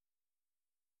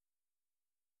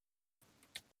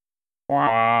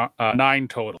 9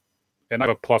 total, and I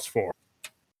have a +4.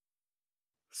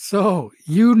 So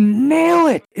you nail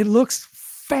it. It looks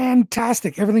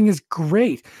fantastic. Everything is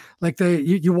great. Like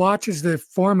you watch as the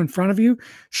form in front of you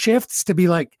shifts to be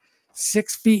like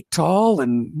 6 feet tall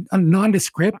and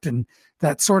nondescript, and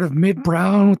that sort of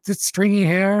mid-brown with the stringy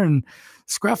hair and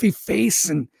scruffy face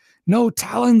and no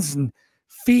talons and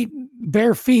feet,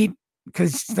 bare feet,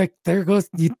 because like there goes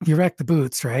you wreck the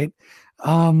boots, right?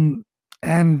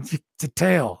 And the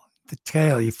tail,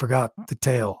 you forgot the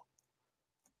tail.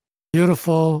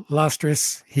 Beautiful,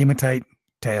 lustrous, hematite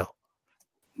tail.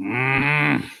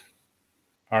 All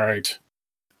right.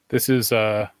 This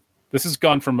has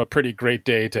gone from a pretty great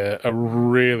day to a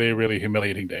really, really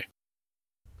humiliating day.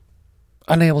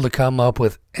 Unable to come up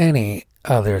with any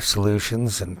other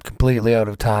solutions and completely out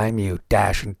of time, you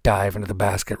dash and dive into the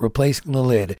basket, replacing the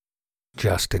lid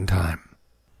just in time.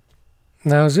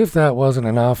 Now, as if that wasn't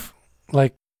enough,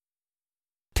 like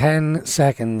 10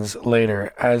 seconds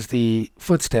later, as the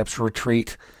footsteps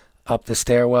retreat up the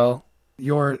stairwell,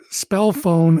 your spell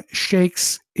phone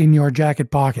shakes in your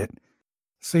jacket pocket.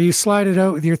 So you slide it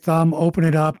out with your thumb, open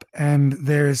it up, and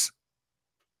there's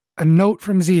a note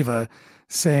from Ziva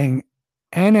saying,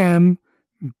 NMBRT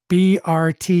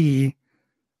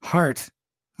Heart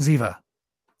Ziva.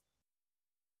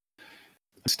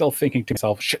 I'm still thinking to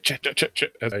myself, shit,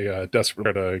 as I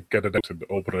desperately try to get it out and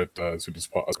open it as soon as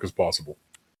possible.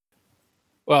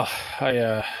 Well,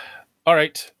 all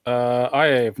right. I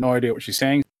have no idea what she's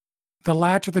saying. The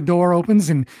latch of the door opens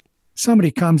and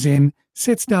somebody comes in,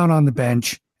 sits down on the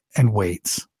bench, and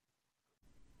waits.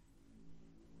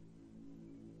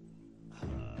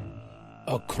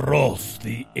 Across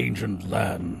the ancient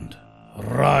land,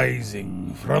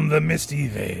 rising from the misty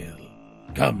veil,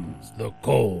 comes the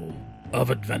call of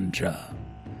adventure.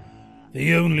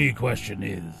 The only question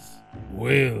is,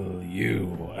 will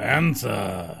you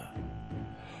answer?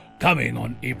 Coming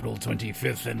on April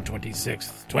 25th and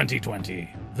 26th, 2020,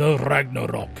 the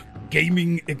Ragnarok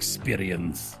Gaming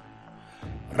Experience.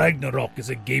 Ragnarok is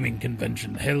a gaming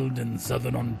convention held in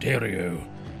southern Ontario,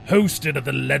 hosted at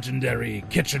the legendary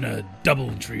Kitchener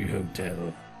Doubletree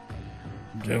Hotel.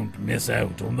 Don't miss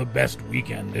out on the best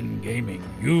weekend in gaming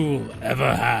you'll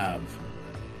ever have.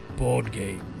 Board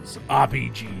games,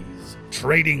 RPGs,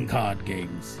 trading card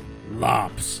games,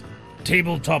 LARPs,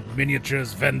 tabletop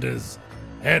miniatures vendors,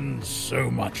 and so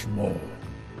much more.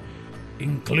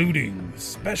 including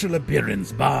special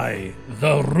appearance by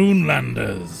the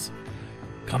Runelanders.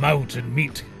 Come out and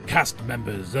meet cast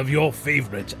members of your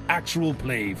favorite actual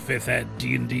play 5th Ed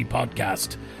D&D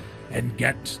podcast and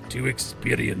get to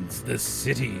experience the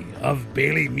city of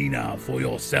Bailey Mina for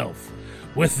yourself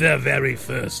with their very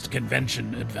first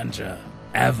convention adventure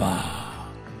ever.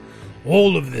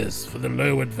 All of this for the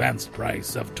low advanced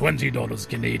price of $20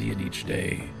 Canadian each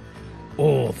day,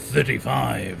 or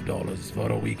 $35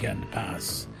 for a weekend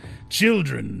pass.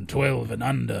 Children 12 and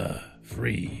under,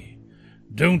 free.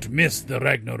 Don't miss the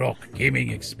Ragnarok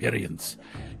gaming experience.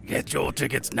 Get your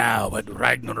tickets now at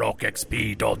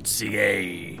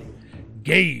ragnarokxp.ca.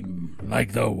 Game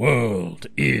like the world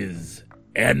is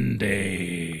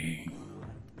ending.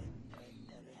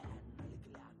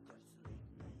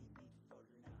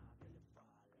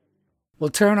 We'll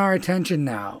turn our attention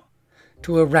now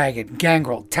to a ragged,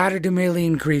 gangrel,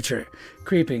 tatterdemalion creature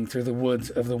creeping through the woods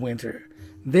of the winter.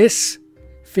 This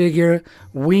figure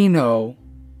we know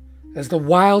as the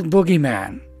Wild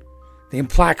Boogeyman, the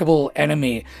implacable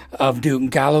enemy of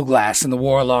Duke Gallowglass and the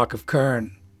Warlock of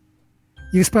Kern.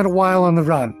 You spent a while on the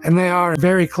run, and they are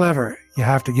very clever. You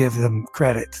have to give them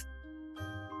credit.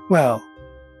 Well,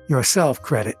 yourself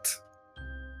credit.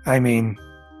 I mean,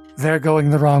 they're going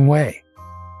the wrong way.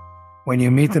 When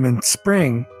you meet them in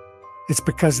spring, it's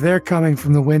because they're coming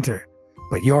from the winter,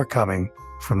 but you're coming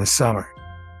from the summer.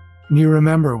 You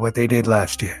remember what they did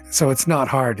last year, so it's not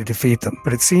hard to defeat them,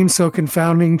 but it seems so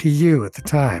confounding to you at the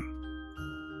time.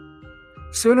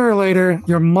 Sooner or later,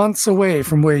 you're months away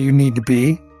from where you need to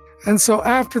be, and so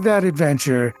after that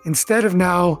adventure, instead of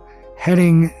now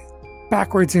heading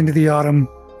backwards into the autumn,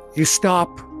 you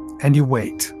stop and you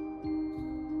wait.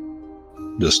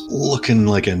 Just looking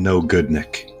like a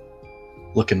no-goodnik.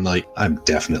 Looking like I'm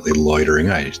definitely loitering.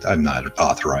 I'm not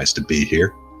authorized to be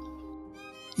here.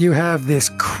 You have this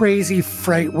crazy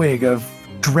fright wig of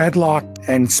dreadlock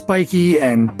and spiky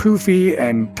and poofy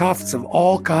and tufts of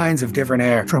all kinds of different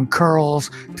hair, from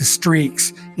curls to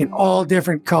streaks in all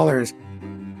different colors.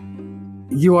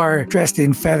 You are dressed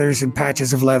in feathers and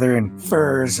patches of leather and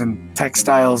furs and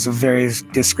textiles of various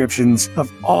descriptions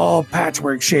of all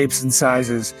patchwork shapes and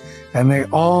sizes, and they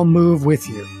all move with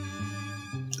you.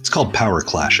 It's called power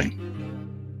clashing.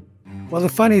 Well, the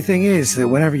funny thing is that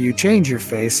whenever you change your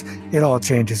face, it all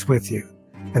changes with you.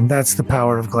 And that's the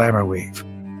power of Glamour Weave.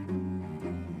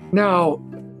 Now,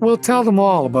 we'll tell them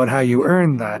all about how you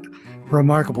earned that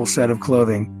remarkable set of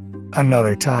clothing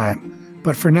another time.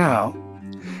 But for now,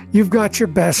 you've got your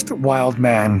best wild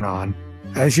man on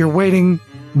as you're waiting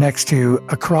next to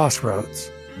a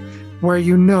crossroads where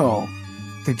you know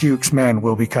the Duke's men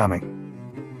will be coming.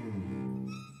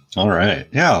 All right.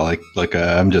 Yeah,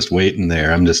 I'm just waiting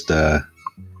there. I'm just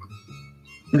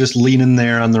leaning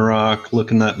there on the rock,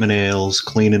 looking at my nails,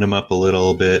 cleaning them up a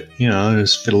little bit.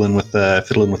 Just fiddling with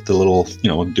the little,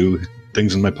 do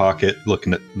things in my pocket,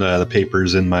 looking at the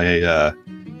papers in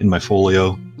my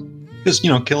folio. Just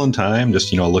killing time.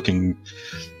 Just looking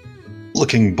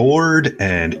bored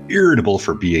and irritable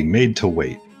for being made to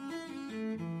wait.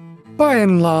 By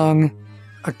and long,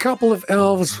 a couple of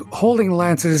elves holding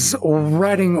lances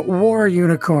riding war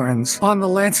unicorns. On the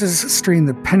lances stream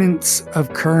the pennants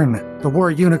of Kern. The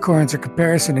war unicorns are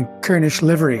caparisoned in Kernish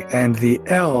livery, and the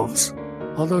elves,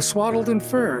 although swaddled in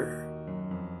fur,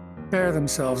 bear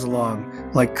themselves along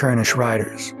like Kernish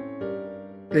riders.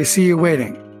 They see you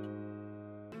waiting.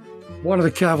 One of the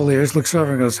cavaliers looks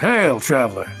over and goes, "Hail,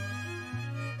 traveler."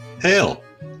 Hail.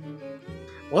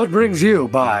 What brings you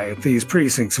by at these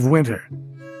precincts of winter?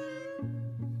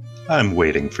 I'm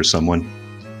waiting for someone.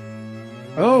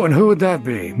 Oh, and who would that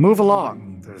be? Move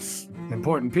along. There's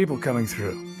important people coming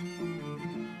through.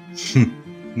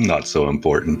 Not so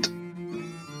important.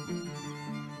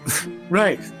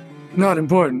 Right. Not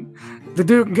important. The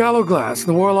Duke Gallowglass,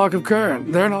 the Warlock of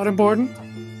Kern, they're not important?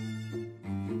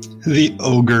 The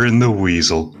Ogre and the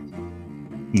Weasel.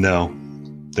 No,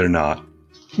 they're not.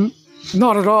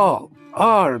 Not at all.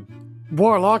 Our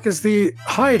Warlock is the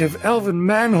height of elven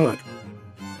manhood.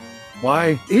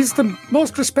 Why, he's the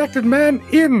most respected man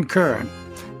in Kern,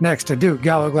 next to Duke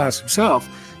Gallowglass himself.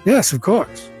 Yes, of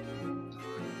course.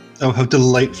 Oh, how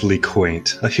delightfully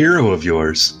quaint. A hero of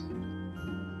yours.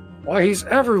 Why, he's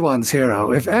everyone's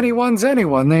hero. If anyone's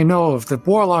anyone, they know of the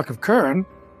Warlock of Kern.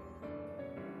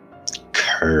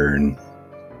 Kern.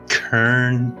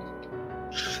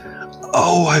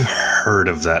 Oh, I've heard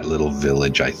of that little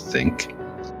village, I think.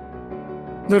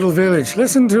 Little village,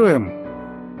 listen to him.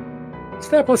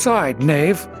 Step aside,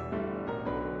 knave,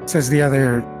 says the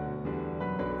other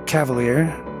cavalier,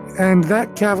 and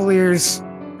that cavalier's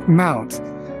mount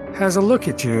has a look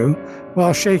at you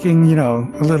while shaking,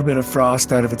 a little bit of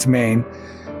frost out of its mane,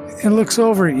 and looks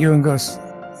over at you and goes,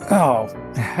 "Oh,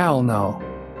 hell no.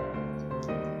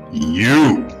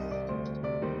 You!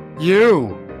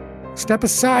 You! Step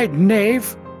aside,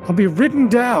 knave. I'll be ridden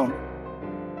down."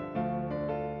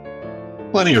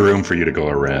 Plenty of room for you to go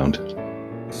around.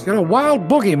 You're a wild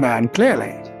boogeyman,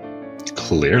 clearly.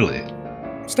 Clearly.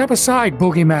 Step aside,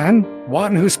 boogeyman.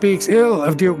 One who speaks ill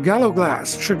of Duke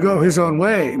Gallowglass should go his own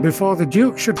way before the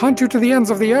Duke should hunt you to the ends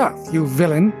of the earth, you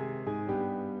villain.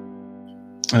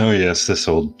 Oh yes, this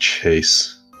old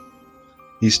chase.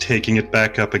 He's taking it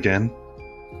back up again.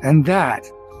 And that,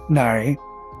 Nari,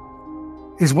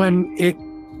 is when it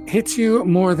hits you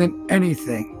more than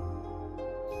anything.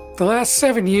 The last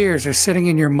 7 years are sitting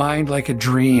in your mind like a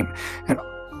dream, and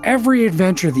every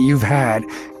adventure that you've had,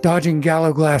 dodging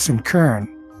Gallowglass and Kern,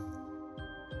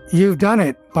 you've done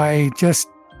it by just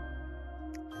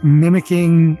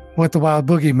mimicking what the Wild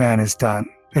Boogeyman has done.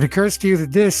 It occurs to you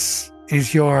that this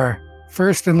is your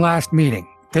first and last meeting.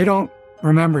 They don't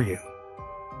remember you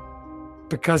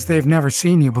because they've never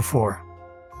seen you before.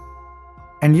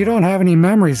 And you don't have any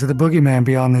memories of the Boogeyman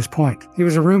beyond this point. He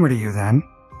was a rumor to you then.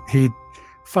 He'd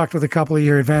fucked with a couple of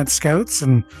your advanced scouts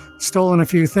and stolen a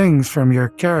few things from your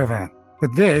caravan.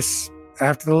 But this,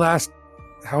 after the last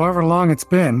however long it's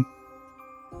been,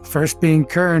 first being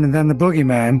Kern and then the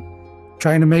Boogeyman,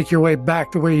 trying to make your way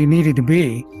back to where you needed to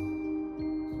be,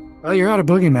 well, you're out of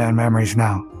Boogeyman memories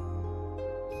now.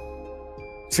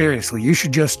 Seriously, you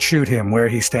should just shoot him where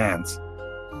he stands.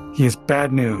 He is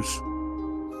bad news.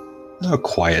 Oh,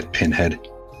 quiet, Pinhead.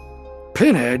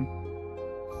 Pinhead?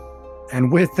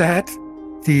 And with that,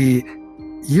 the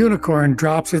unicorn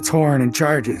drops its horn and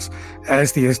charges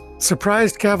as the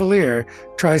surprised cavalier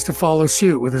tries to follow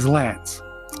suit with his lance.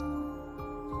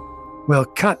 We'll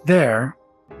cut there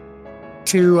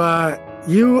to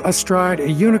you astride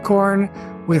a unicorn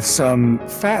with some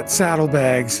fat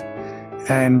saddlebags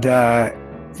and,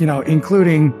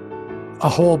 including a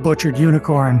whole butchered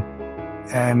unicorn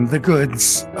and the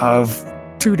goods of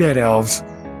 2 dead elves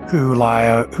who lie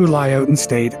out in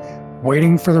state,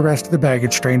 waiting for the rest of the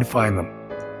baggage train to find them.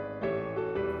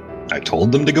 I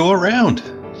told them to go around.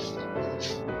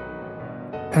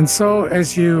 And so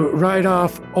as you ride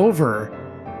off over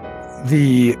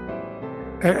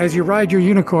as you ride your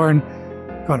unicorn,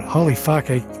 going, holy fuck,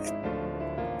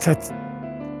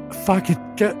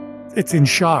 it's in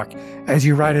shock as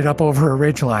you ride it up over a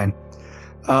ridgeline,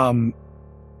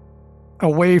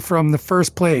 away from the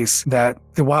first place that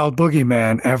the Wild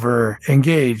Boogeyman ever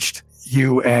engaged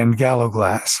you and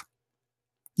Gallowglass.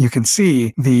 You can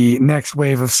see the next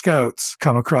wave of scouts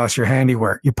come across your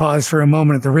handiwork. You pause for a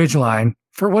moment at the ridgeline.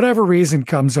 For whatever reason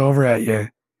comes over at you,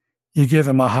 you give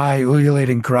them a high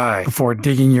ululating cry before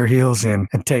digging your heels in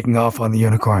and taking off on the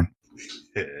unicorn.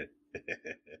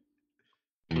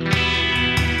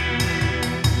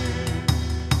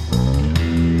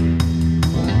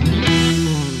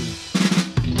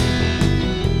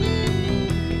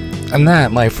 And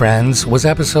that, my friends, was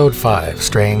episode 5,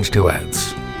 Strange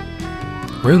Duets.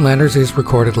 Runelanders is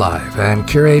recorded live and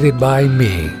curated by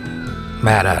me,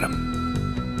 Matt Adam.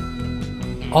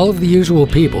 All of the usual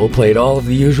people played all of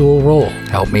the usual role,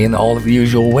 helped me in all of the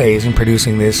usual ways in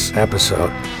producing this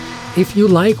episode. If you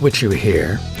like what you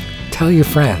hear, tell your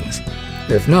friends.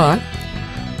 If not,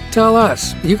 tell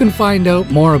us. You can find out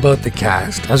more about the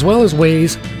cast, as well as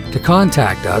ways to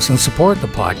contact us and support the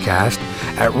podcast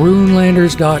at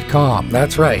runelanders.com.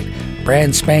 That's right,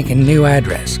 brand spanking new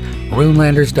address,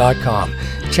 runelanders.com.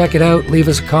 Check it out, leave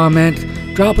us a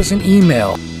comment, drop us an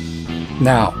email.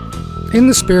 Now, in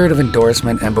the spirit of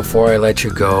endorsement and before I let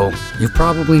you go, you've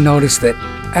probably noticed that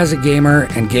as a gamer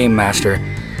and game master,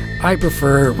 I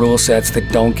prefer rule sets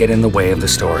that don't get in the way of the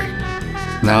story.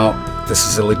 Now, this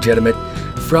is a legitimate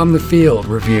from the field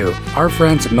review. Our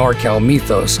friends at NorCal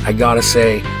Mythos, I gotta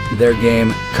say, their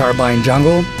game, Carbine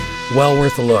Jungle, well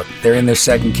worth a look. They're in their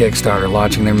second Kickstarter,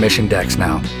 launching their mission decks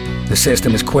now. The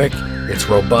system is quick, it's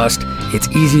robust, it's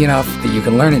easy enough that you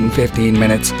can learn it in 15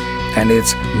 minutes, and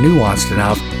it's nuanced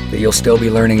enough that you'll still be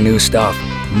learning new stuff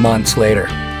months later.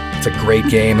 It's a great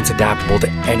game, it's adaptable to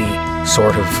any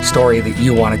sort of story that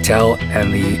you want to tell,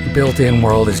 and the built-in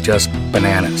world is just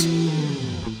bananas.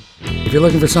 If you're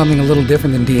looking for something a little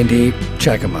different than D&D,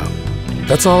 check them out.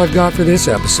 That's all I've got for this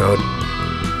episode.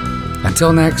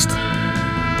 Until next,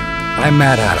 I'm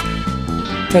Matt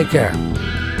Adam. Take care.